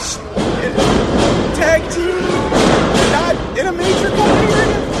best tag team not in a major company right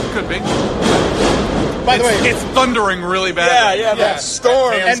now. Could be. By the way, It's thundering really bad. That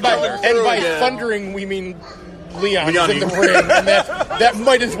storm. and by Yeah. thundering, we mean Leon is Leon. in the ring, and that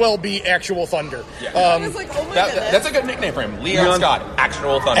might as well be actual thunder. I was like, oh my goodness. That's a good nickname for him. Leon Scott.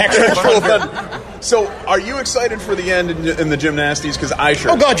 Actual Thunder. Actual thunder. So, are you excited for the end in the Gym Nasties? Because I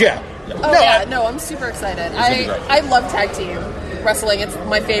sure. Oh, God, yeah. No, I'm super excited. gonna be great. I love tag team wrestling. It's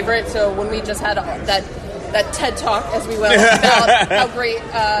my favorite. So when we just had that TED talk, as we will, about how great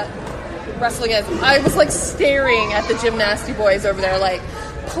wrestling is, I was like staring at the Gym Nasty Boys over there, like,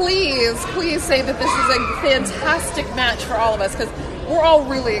 please say that this is a fantastic match for all of us, because we're all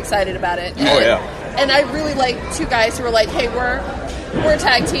really excited about it. Oh, yeah. And I really like two guys who are like, hey, we're a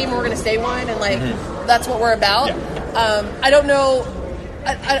tag team, and we're going to stay one, and like that's what we're about. I don't know.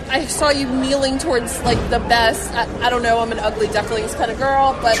 I saw you kneeling towards like the best. I don't know. I'm an ugly ducklings kind of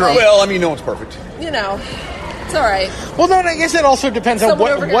girl, but like, Well, I mean, no one's perfect. you know, it's all right. Well, no, I guess it also depends on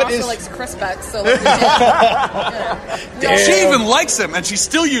Someone over here what also is. likes Chris Beck, so like, She even likes him, and she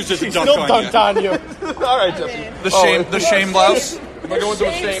still uses the dunk Still on dunked you. on you. All right, Jesse. The shame blouse. We're going to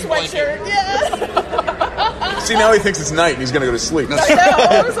a shame blanket. sweatshirt. Yeah, See, now he thinks it's night and he's going to go to sleep. I know.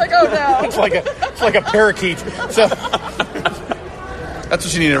 I was like, oh no. It's like a parakeet. So That's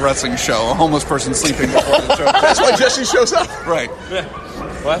what you need at a wrestling show. A homeless person sleeping before the show. That's why Jesse shows up. Right.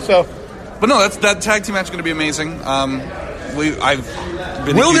 so But no, that tag team match is going to be amazing. I've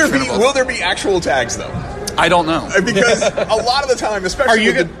been Will a there huge fan be of both. will there be actual tags though? I don't know. Because a lot of the time, are especially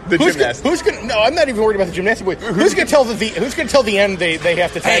you with the gymnastics. who's gonna? No, I'm not even worried about the gymnastic boys. Who's gonna tell the end they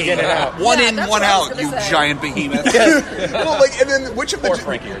have to tag in and out? One Yeah, in, that's one what I was out, gonna you say. giant behemoth. Well, like, and then which of the Or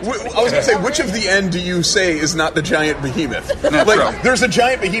Frankie. I was going to say, which of the end do you say is not the giant behemoth? Like, true. there's a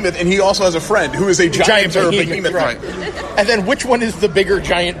giant behemoth, and he also has a friend who is a giant behemoth. right? And then which one is the bigger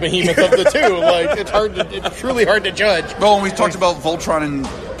giant behemoth of the two? Like it's truly hard to judge. Well, when we talked about Voltron and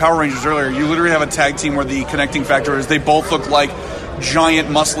Power Rangers earlier, you literally have a tag team where the connecting factor is they both look like giant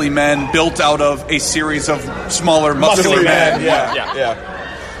muscly men built out of a series of smaller muscular men. Yeah.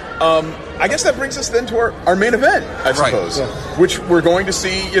 I guess that brings us then to our main event, I suppose, which we're going to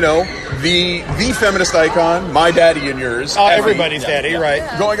see, the feminist icon, my daddy and yours. Everybody's daddy, right?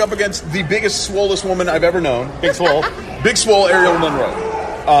 Going up against the biggest, swollest woman I've ever known. Big swole. Big swole Ariel Monroe.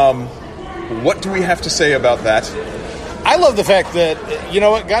 What do we have to say about that? I love the fact that,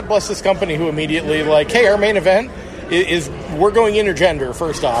 God bless this company who immediately, like, hey, our main event is we're going intergender,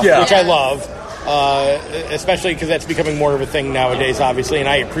 first off, Yeah. which I love, especially because that's becoming more of a thing nowadays, obviously, and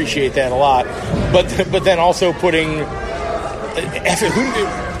I appreciate that a lot. But then also putting...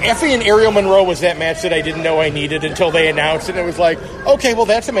 Effie and Ariel Monroe was that match that I didn't know I needed until they announced it. And it was like, okay, well,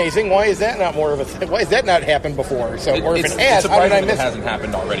 that's amazing. Why is that not more of a thing? Why has that not happened before? So, or if it has, how did I miss it? Hasn't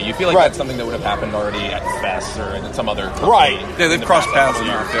happened already. You feel like that's something that would have happened already at Fest or in some other company. Right. Yeah, they've crossed paths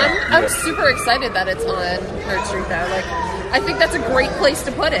enough. I'm super excited that it's on Nerd Street though. Like, I think that's a great place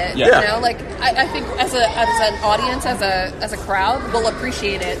to put it. Yeah. You know, like I think as an audience, as a crowd, we'll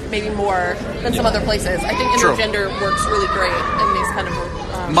appreciate it maybe more than some other places. I think intergender works really great in these kind of.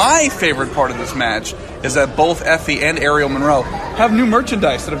 My favorite part of this match is that both Effie and Ariel Monroe have new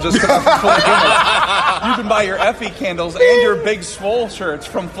merchandise that have just come out from Fully Gimmick. You can buy your Effie candles and your Big Swole shirts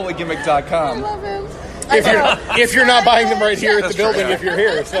from FullyGimmick.com. I love him. if you're not buying them right here at the building, if you're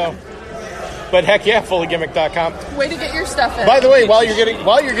here, so. But heck yeah, FullyGimmick.com. Way to get your stuff in. By the way, while you're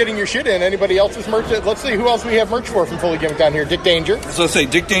getting your shit in, anybody else's merch? Let's see who else we have merch for from Fully Gimmick down here. Dick Danger. So let's say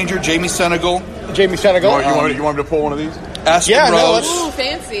Dick Danger, Jamie Senegal. Jamie Senegal. You want me to pull one of these? Aspen Rose. Ooh,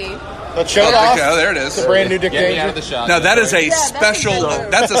 fancy. Let's show it off. Oh, there it is. It's a brand new Dick Get me out Danger. of the shot. Now that is a special.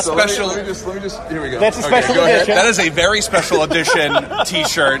 That's a So let special. me just. Here we go. That's a special go ahead. edition. That is a very special edition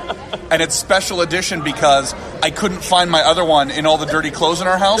T-shirt, and it's special edition because I couldn't find my other one in all the dirty clothes in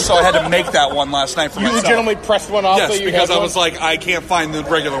our house, so I had to make that one last night for You myself. legitimately pressed one off. Yes, so you because had I one? was like, I can't find the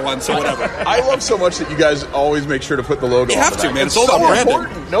regular one, so whatever. I love so much that you guys always make sure to put the logo. You on have the to, back. man. It's It's all so about branding.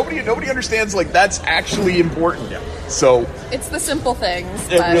 important. Nobody understands like that's actually important. So It's the simple things.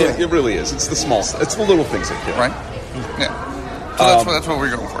 it really is. It's the small. It's the little things that count. Right? Yeah. So that's what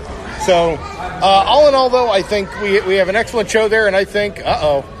we're going for. So, all in all, though, I think we have an excellent show there, and I think,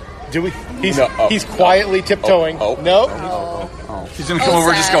 do we? He's quietly tiptoeing. No. He's going to come over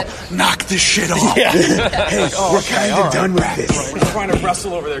and just go, knock this shit off. Yeah. We're kind of done with this. We're trying to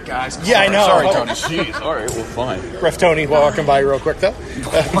wrestle over there, guys. Yeah, I know. Sorry, Tony. Jeez. All right. Well, fine. Ref Tony walking by real quick, though.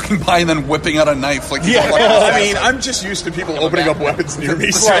 Walking by and then whipping out a knife. Like, Yeah. I mean, I'm just used to people opening up weapons near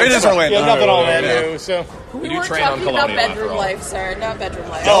me. So It is Orlando. Yeah, nothing all that Yeah. new. So, We do weren't train on talking about Colonial, after bedroom all. life, sir. Not bedroom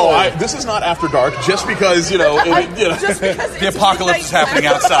life. this is not after dark. Just because Just because The apocalypse is happening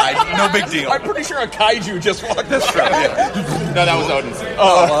outside. No big deal. I'm pretty sure a kaiju just walked this way. No, that was Odin's.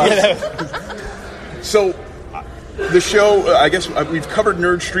 So, the show, I guess we've covered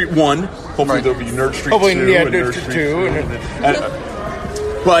Nerd Street 1. Hopefully there'll be Nerd Street 2. hopefully, yeah, and Nerd Street 2.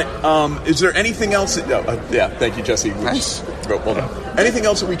 But is there anything else? Thank you, Jesse. Nice. Well done. Anything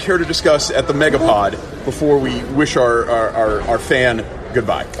else that we care to discuss at the Megapod before we wish our fan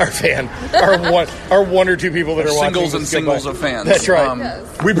goodbye? Our fan, our one or two people that are watching. Singles and this singles goodbye. of fans. That's right.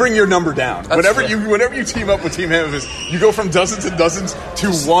 Yes. We bring your number down. Whenever fair. you team up with Team Hammerfist, you go from dozens and dozens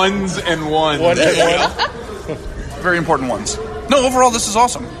to ones and ones. One and one. Very important ones. No, overall, this is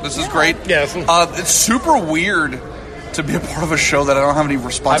awesome. This is great. Yes. It's super weird to be a part of a show that I don't have any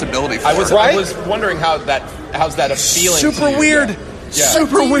responsibility for. I was Right? wondering how's that a feeling? super to you? weird. Yeah.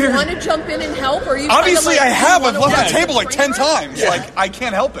 Super Do you weird. want to jump in and help? Or are you Obviously, kind I of have. like, I've left you the wanna table like 10 trainer? times. Like, I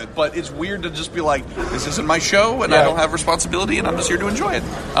can't help it. But it's weird to just be like, this isn't my show, and I don't have responsibility, and I'm just here to enjoy it.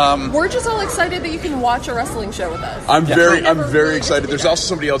 We're just all excited that you can watch a wrestling show with us. I'm very Never really excited. get to There's do that. also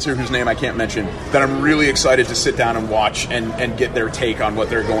somebody else here whose name I can't mention that I'm really excited to sit down and watch and get their take on what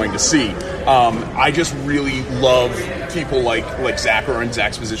they're going to see. I just really love people like Zach or in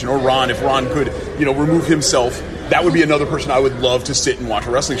Zach's position, or Ron. If Ron could, remove himself, that would be another person I would love to sit and watch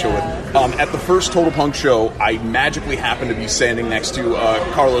a wrestling show with. At the first Total Punk show, I magically happened to be standing next to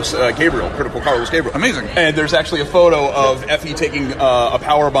Carlos Gabriel, Critical Carlos Gabriel. Amazing. And there's actually a photo of Effie taking a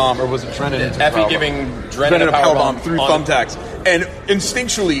power bomb, or was it Drennan? Effie giving Drennan a power powerbomb bomb through on- thumbtacks. And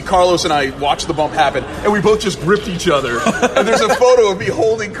instinctually, Carlos and I watched the bump happen, and we both just gripped each other. And there's a photo of me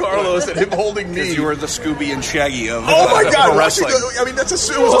holding Carlos and him holding me. Because you were the Scooby and Shaggy of Oh my God! pro wrestling. It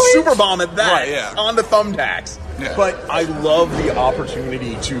was a super bomb at that, Right, yeah. on the thumbtacks. Yeah. But I love the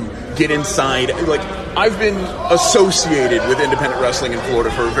opportunity to get inside. Like, I've been associated with independent wrestling in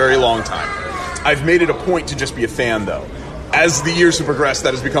Florida for a very long time. I've made it a point to just be a fan, though. As the years have progressed,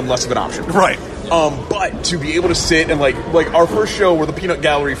 that has become less of an option. Right. But to be able to sit and like our first show where the Peanut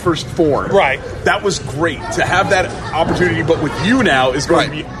Gallery first formed, Right. That was great to have that opportunity. But with you now is going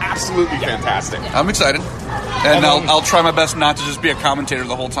Right. to be absolutely fantastic. I'm excited. And I'll try my best not to just be a commentator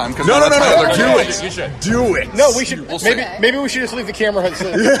the whole time. Cause No, that's my other do gig. it. You should. Do it. No, we should. We'll see. Maybe we should just leave the camera. We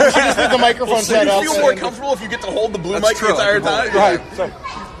should just leave the microphone So set you up. feel more and- comfortable if you get to hold the blue That's mic true. the entire I can hold time? it. Right.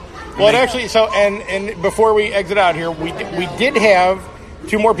 So, well, it actually. So, and before we exit out here, we did have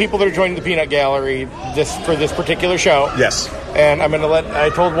two more people that are joining the Peanut Gallery for this particular show. Yes. And I'm going to I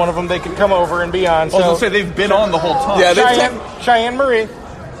told one of them they could come over and be on. I was So going to say, they've been on the whole time. Yeah, Cheyenne Marie.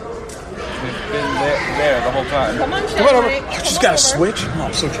 been there the whole time. Come on, Come on over. Shannon. She's got a Switch? Oh,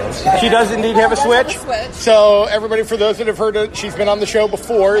 I'm so jealous. She does indeed have a She Switch. does have a Switch. So, everybody, for those that have heard it, she's been on the show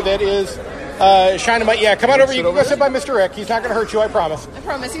before. That is Shinamite. Yeah, come on over. You can go sit by Mr. Rick. He's not going to hurt you, I promise. I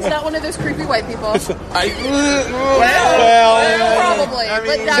promise, he's not one of those creepy white people. Well, Probably.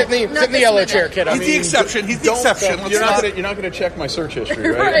 but not, sit in the yellow chair, kiddo. He's the exception. He's the exception. Let's You're not- not gonna check my search history,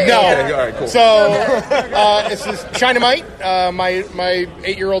 right? Right. No. Okay, all right, cool. So, this is Shinamite, my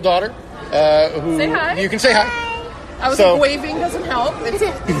 8-year-old daughter, who Say hi. you can say hi. I was So- like, waving doesn't help. It's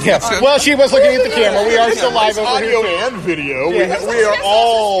Yes. Well, she was looking at the camera. We are still live over Audio here. and video. Yeah. We are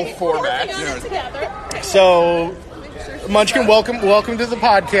all We're formats. working on it together. So, Munchkin, welcome to the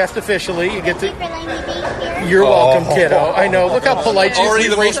podcast officially. You get to. For letting me be here. You're welcome, kiddo. I know. Look how polite she is. Already We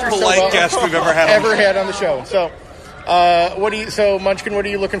the most raced her so polite well. guest we've ever had. Ever had on the show. So, Munchkin, what are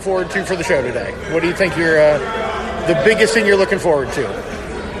you looking forward to for the show today? What do you think you're the biggest thing you're looking forward to?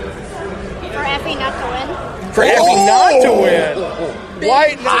 For Effie not to win. For Effie not to win.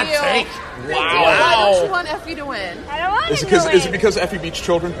 Why not? deal. Take? Why don't you want Effie to win? I don't want Is him it to because win. is it because Effie beats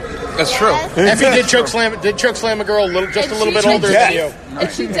children? That's true. Effie did choke slam a girl just a little bit older than you.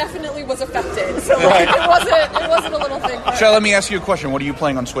 And she definitely was affected. So Right. it wasn't a little thing. For her. Shall let me ask you a question. What are you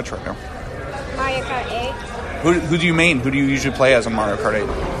playing on Switch right now? Mario Kart 8, Who do you main? Who do you usually play as on Mario Kart 8?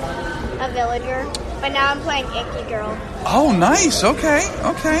 a villager. But now I'm playing Icky Girl. Oh, nice. Okay. I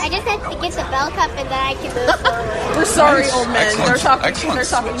just have to get the bell cup and then I can move forward. We're sorry, Nice. old men. Excellent. They're talking. Excellent. They're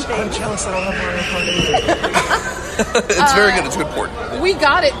talking things. It's very good. It's a good port. We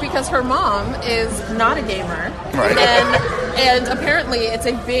got it because her mom is not a gamer, Right. and apparently it's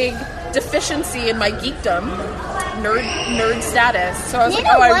a big deficiency in my geekdom, nerd status. So I was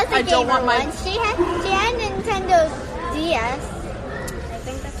Nina like, oh, was a I don't gamer want my. once. She had Nintendo DS. I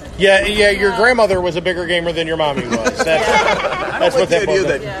think that's what Yeah, your grandmother was a bigger gamer than your mommy was. That's what the that idea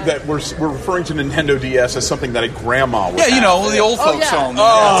was. that we're referring to Nintendo DS as something that a grandma would Yeah, you have. know, the old folks yeah. home.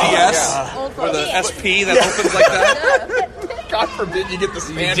 DS. Old Or the folks. SP that opens like that. God forbid you get the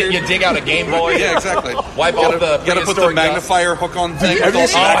standard. You dig out a Game Boy. Yeah, exactly. Wipe off the Gotta put the prehistoric magnifier hook on thing. Have with you,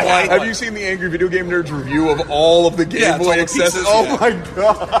 the backlight. have you seen the Angry Video Game Nerds review of all of the Game Yeah, it's Boy all the accessories? pieces, Oh yeah. my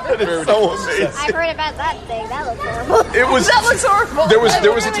god, it's so amazing. I've heard about that thing. That looks horrible. It was That looks horrible. There was a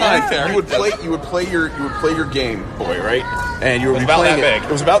Really time does. you would play your Game Boy, right? And you would be about playing that it. big.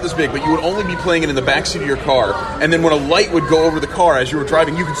 It was about this big, but you would only be playing it in the backseat of your car. And then when a light would go over the car as you were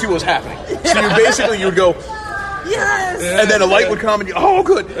driving, you could see what was happening. So you would go, Yes. and then a light would come, and you, oh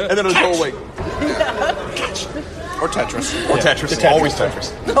good, and then it would go away. Or Tetris. Or Tetris, always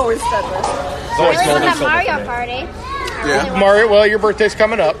Tetris. Always Tetris. There was a Mario Party. Yeah. Mario, well, your birthday's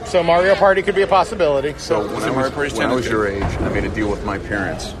coming up, so Mario Party could be a possibility. So when I was your age, I made a deal with my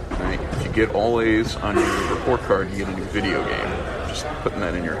parents. Right? If you get all A's on your report card, you get a new video game. Just putting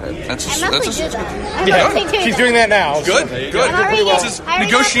that in your head. I mostly do that. I mostly do She's that. doing that now. Good. Good. I'm already This getting- is I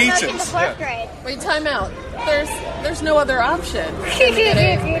already got negotiations. promoted to fourth grade. Wait, time out. There's no other option.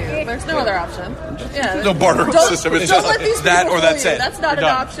 There's no other option. Yeah. No bartering Don't, system. It's don't just let these that people or fool that's you. it. That's not You're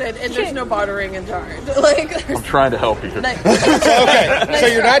an done. option, and there's no bartering in charge. Like, I'm trying to help you. Nice. Okay, so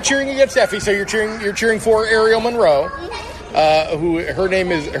you're not cheering against Effie, so you're cheering for Ariel Monroe, who her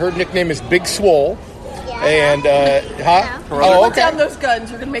nickname is Big Swole, and Put down those guns.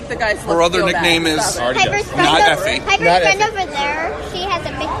 You're gonna make the guys. Her other nickname is Stop it. Piper's friend, Not Effie. Piper's Not friend Effie. over there, she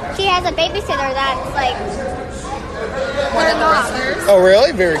has a babysitter that's like One of the wrestlers. Oh,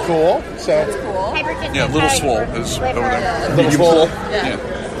 really? Very cool. So, Cool. Piper just Yeah, gets Little her Swole with is her- over there. Little Swole. Yeah.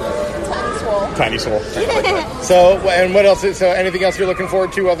 Tiny swole. Tiny soul. So, and what else? So, anything else you're looking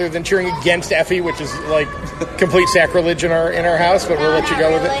forward to other than cheering against Effie, which is like complete sacrilege in our house? But we'll let you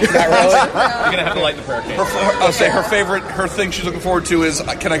go with it. Not really. You're gonna have to light the prayer cake. I'll say her thing she's looking forward to is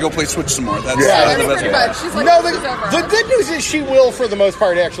can I go play Switch some more? That's Yeah, that's that's the best pretty one. much. She's like, No, this is over. the good news is she will, for the most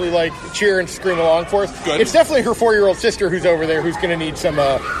part, actually like cheer and scream along for us. Good. It's definitely her 4-year-old sister who's over there who's going to need some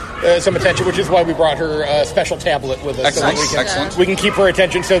attention, which is why we brought her special tablet with us. Excellent, So that excellent. we can keep her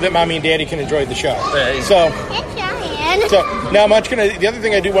attention so that mommy and daddy can enjoy the show. So now, Munchkin, the other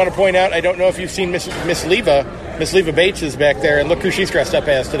thing I do want to point out, I don't know if you've seen Miss Leva. Miss Leva Bates is back there, and look who she's dressed up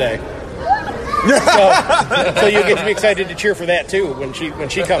as today. So you get to be excited to cheer for that too when she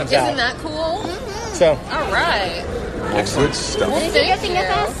comes out. Isn't that cool? So All right. Good stuff. Well, Did you thank dressing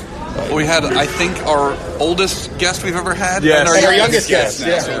up you. as? We had, I think, our oldest guest we've ever had. Yes. And And our youngest guest, now,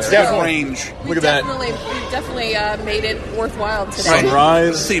 yeah, so it's definitely. range. Look at that. We definitely made it worthwhile today.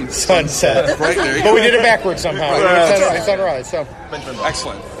 Sunrise. Seems sunset. right there. You But go. we did it backwards somehow. Right. It's sunrise. So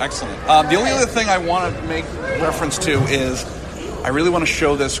Excellent, excellent. The only other thing I want to make reference to is I really want to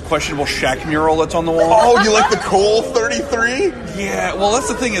show this questionable Shaq mural that's on the wall. Oh, you like the Cole 33? Yeah, well, that's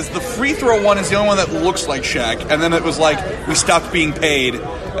the thing is the free throw one is the only one that looks like Shaq, and then it was like we stopped being paid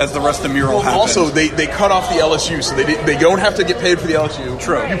as the rest of the mural happened. Also, they cut off the LSU, so they don't have to get paid for the LSU.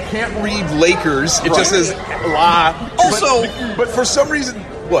 True. You can't read Lakers. It just says La. Also, but for some reason,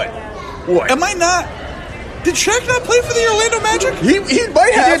 what? Am I not? Did Shaq not play for the Orlando Magic? He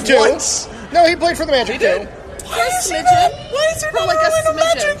might have did too. once. No, he played for the Magic too. Why is there no like Orlando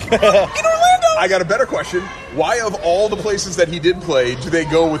Magic in Orlando? I got a better question. Why, of all the places that he did play, do they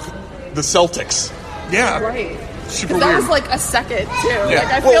go with the Celtics? Yeah. Right. Super That weird. was like a second too. Yeah. Like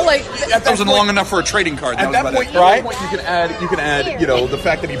I feel like at that wasn't long enough for a trading card. At that point, Right? you can add, the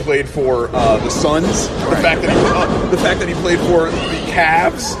fact that he played for the Suns, the fact that he played for the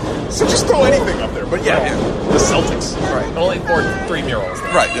Cavs. So just throw anything up there. But yeah, the Celtics. Right. Only for 3 murals.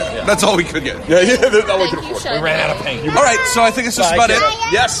 Right, yeah. That's all we could get. Yeah, that's all we could Thank you, afford. Shaq. We ran out of paint. All right, so I think it's just about it.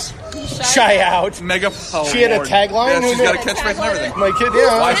 Yes. Shy out. Mega. Oh, She had a Lord. tagline? Yeah, she's got a She had a catchphrase and tagline? everything. My kid,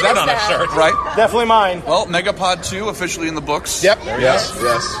 yeah. Why is that on a that? shirt? Right? Definitely mine. Well, Megapod 2 officially in the books. Yep. Yes.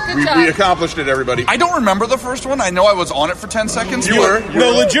 Good job. We accomplished it, everybody. I don't remember the first one. I know I was on it for 10 seconds. You were.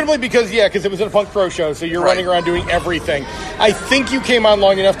 No, legitimately because it was at a Punk Pro show, so you're Right. running around doing everything. I think you came on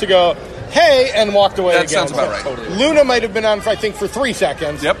long enough to go, hey, and walked away That again. sounds about right. Luna might have been on, I think, for 3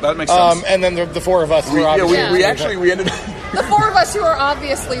 seconds. Yep, that makes sense. And then the four of us were obviously... We ended up... the four of us who are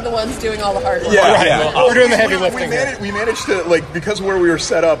obviously the ones doing all the hard work. Yeah, Right. yeah. We're doing the heavy lifting here. We managed to, because of where we were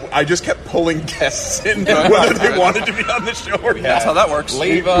set up, I just kept pulling guests in, whether they wanted to be on the show or not. That's how that works.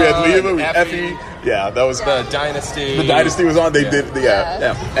 Leva, We had Leva, we had Effie. Effie. Yeah, that was... The Dynasty. The Dynasty was on. They did...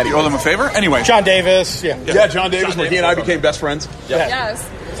 Yeah. You owe them a favor? Anyway. John Davis, yeah. Yeah, John Davis, John where he Davis and I was on. became best friends. Yes.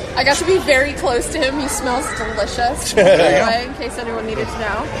 I got to be very close to him. He smells delicious. Anyway, in case anyone needed to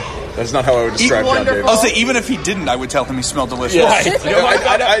know. That's not how I would describe John Wonderful. Davis. I'll say, even if he didn't, I would tell him he smelled delicious.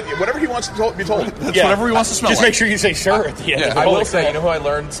 Right. Whatever he wants to be told. That's whatever he wants to smell Just like. make sure you say sir at the end. Yeah, of the I whole will say, you thing. know who I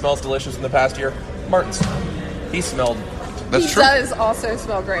learned smells delicious in the past year? Martin's. He smelled. That's He true. does also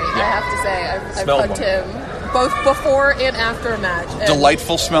smell great. I have to say, I've Smelled hugged one. him both before and after a match. And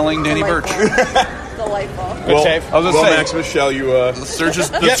Delightful smelling Danny Birch. Delightful. Good save. I was gonna say, Maximus, shall you... the surge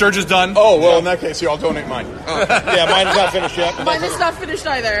is done. Oh, well, in that case, I'll donate mine. Yeah, mine is not finished yet. Mine is not finished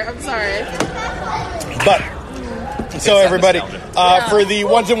either. I'm sorry. But so everybody, for the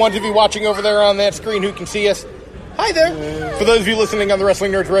ones and ones of you watching over there on that screen who can see us, hi there. For those of you listening on the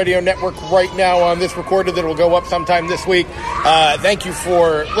Wrestling Nerds Radio Network right now on this recorded that will go up sometime this week, thank you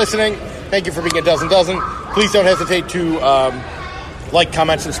for listening. Thank you for being a dozen. Please don't hesitate to like,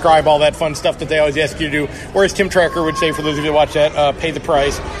 comment, subscribe, all that fun stuff that they always ask you to do. Or as Tim Tracker would say, for those of you that watch that, pay the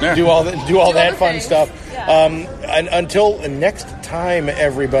price. Yeah. Do all that the fun things. stuff. Yeah. And until next time,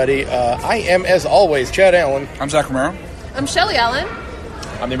 everybody, I am, as always, Chad Allen. I'm Zach Romero. I'm Shelly Allen.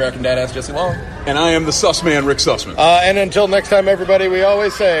 I'm the American Dad-ass Jesse Long. And I am the sus man, Rick Sussman. And until next time, everybody, we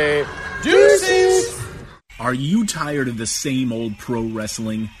always say, deuces! Are you tired of the same old pro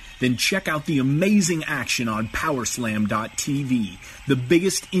wrestling? Then check out the amazing action on Powerslam.tv, the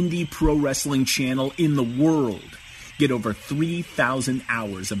biggest indie pro wrestling channel in the world. Get over 3,000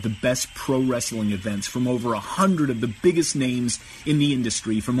 hours of the best pro wrestling events from over 100 of the biggest names in the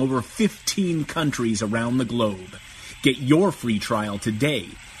industry from over 15 countries around the globe. Get your free trial today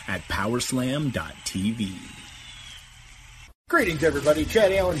at Powerslam.tv. Greetings, everybody.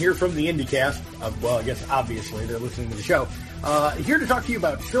 Chad Allen here from the IndieCast. Well, I guess obviously they're listening to the show. Here to talk to you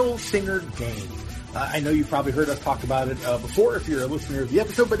about Phil Singer Games. I know you've probably heard us talk about it before if you're a listener of the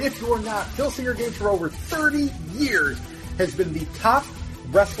episode, but if you're not, Phil Singer Games for over 30 years has been the top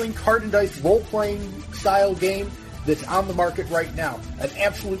wrestling card and dice role-playing style game that's on the market right now. An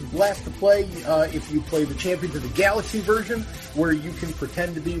absolute blast to play if you play the Champions of the Galaxy version, where you can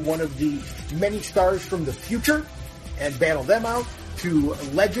pretend to be one of the many stars from the future and battle them out, to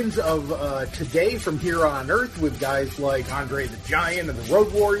legends of today from here on Earth with guys like Andre the Giant and the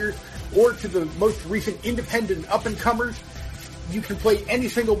Road Warriors, or to the most recent independent up-and-comers. You can play any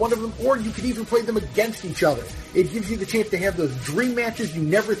single one of them, or you can even play them against each other. It gives you the chance to have those dream matches you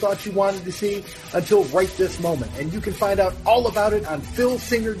never thought you wanted to see until right this moment. And you can find out all about it on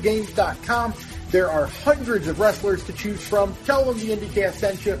PhilSingerGames.com. There are hundreds of wrestlers to choose from. Tell them the IndieCast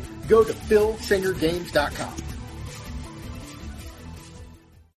sent you. Go to PhilSingerGames.com.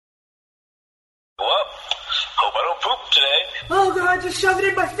 Well, hope I don't poop today. Oh God, just shove it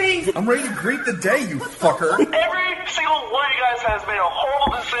in my face. I'm ready to greet the day, you fucker. Every single one of you guys has made a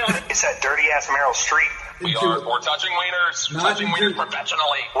horrible decision. It's that dirty ass Meryl Streep. We're touching wieners. Touching wieners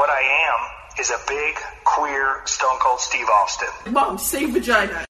professionally. What I am is a big, queer, Stone Cold Steve Austin. Mom, say vagina.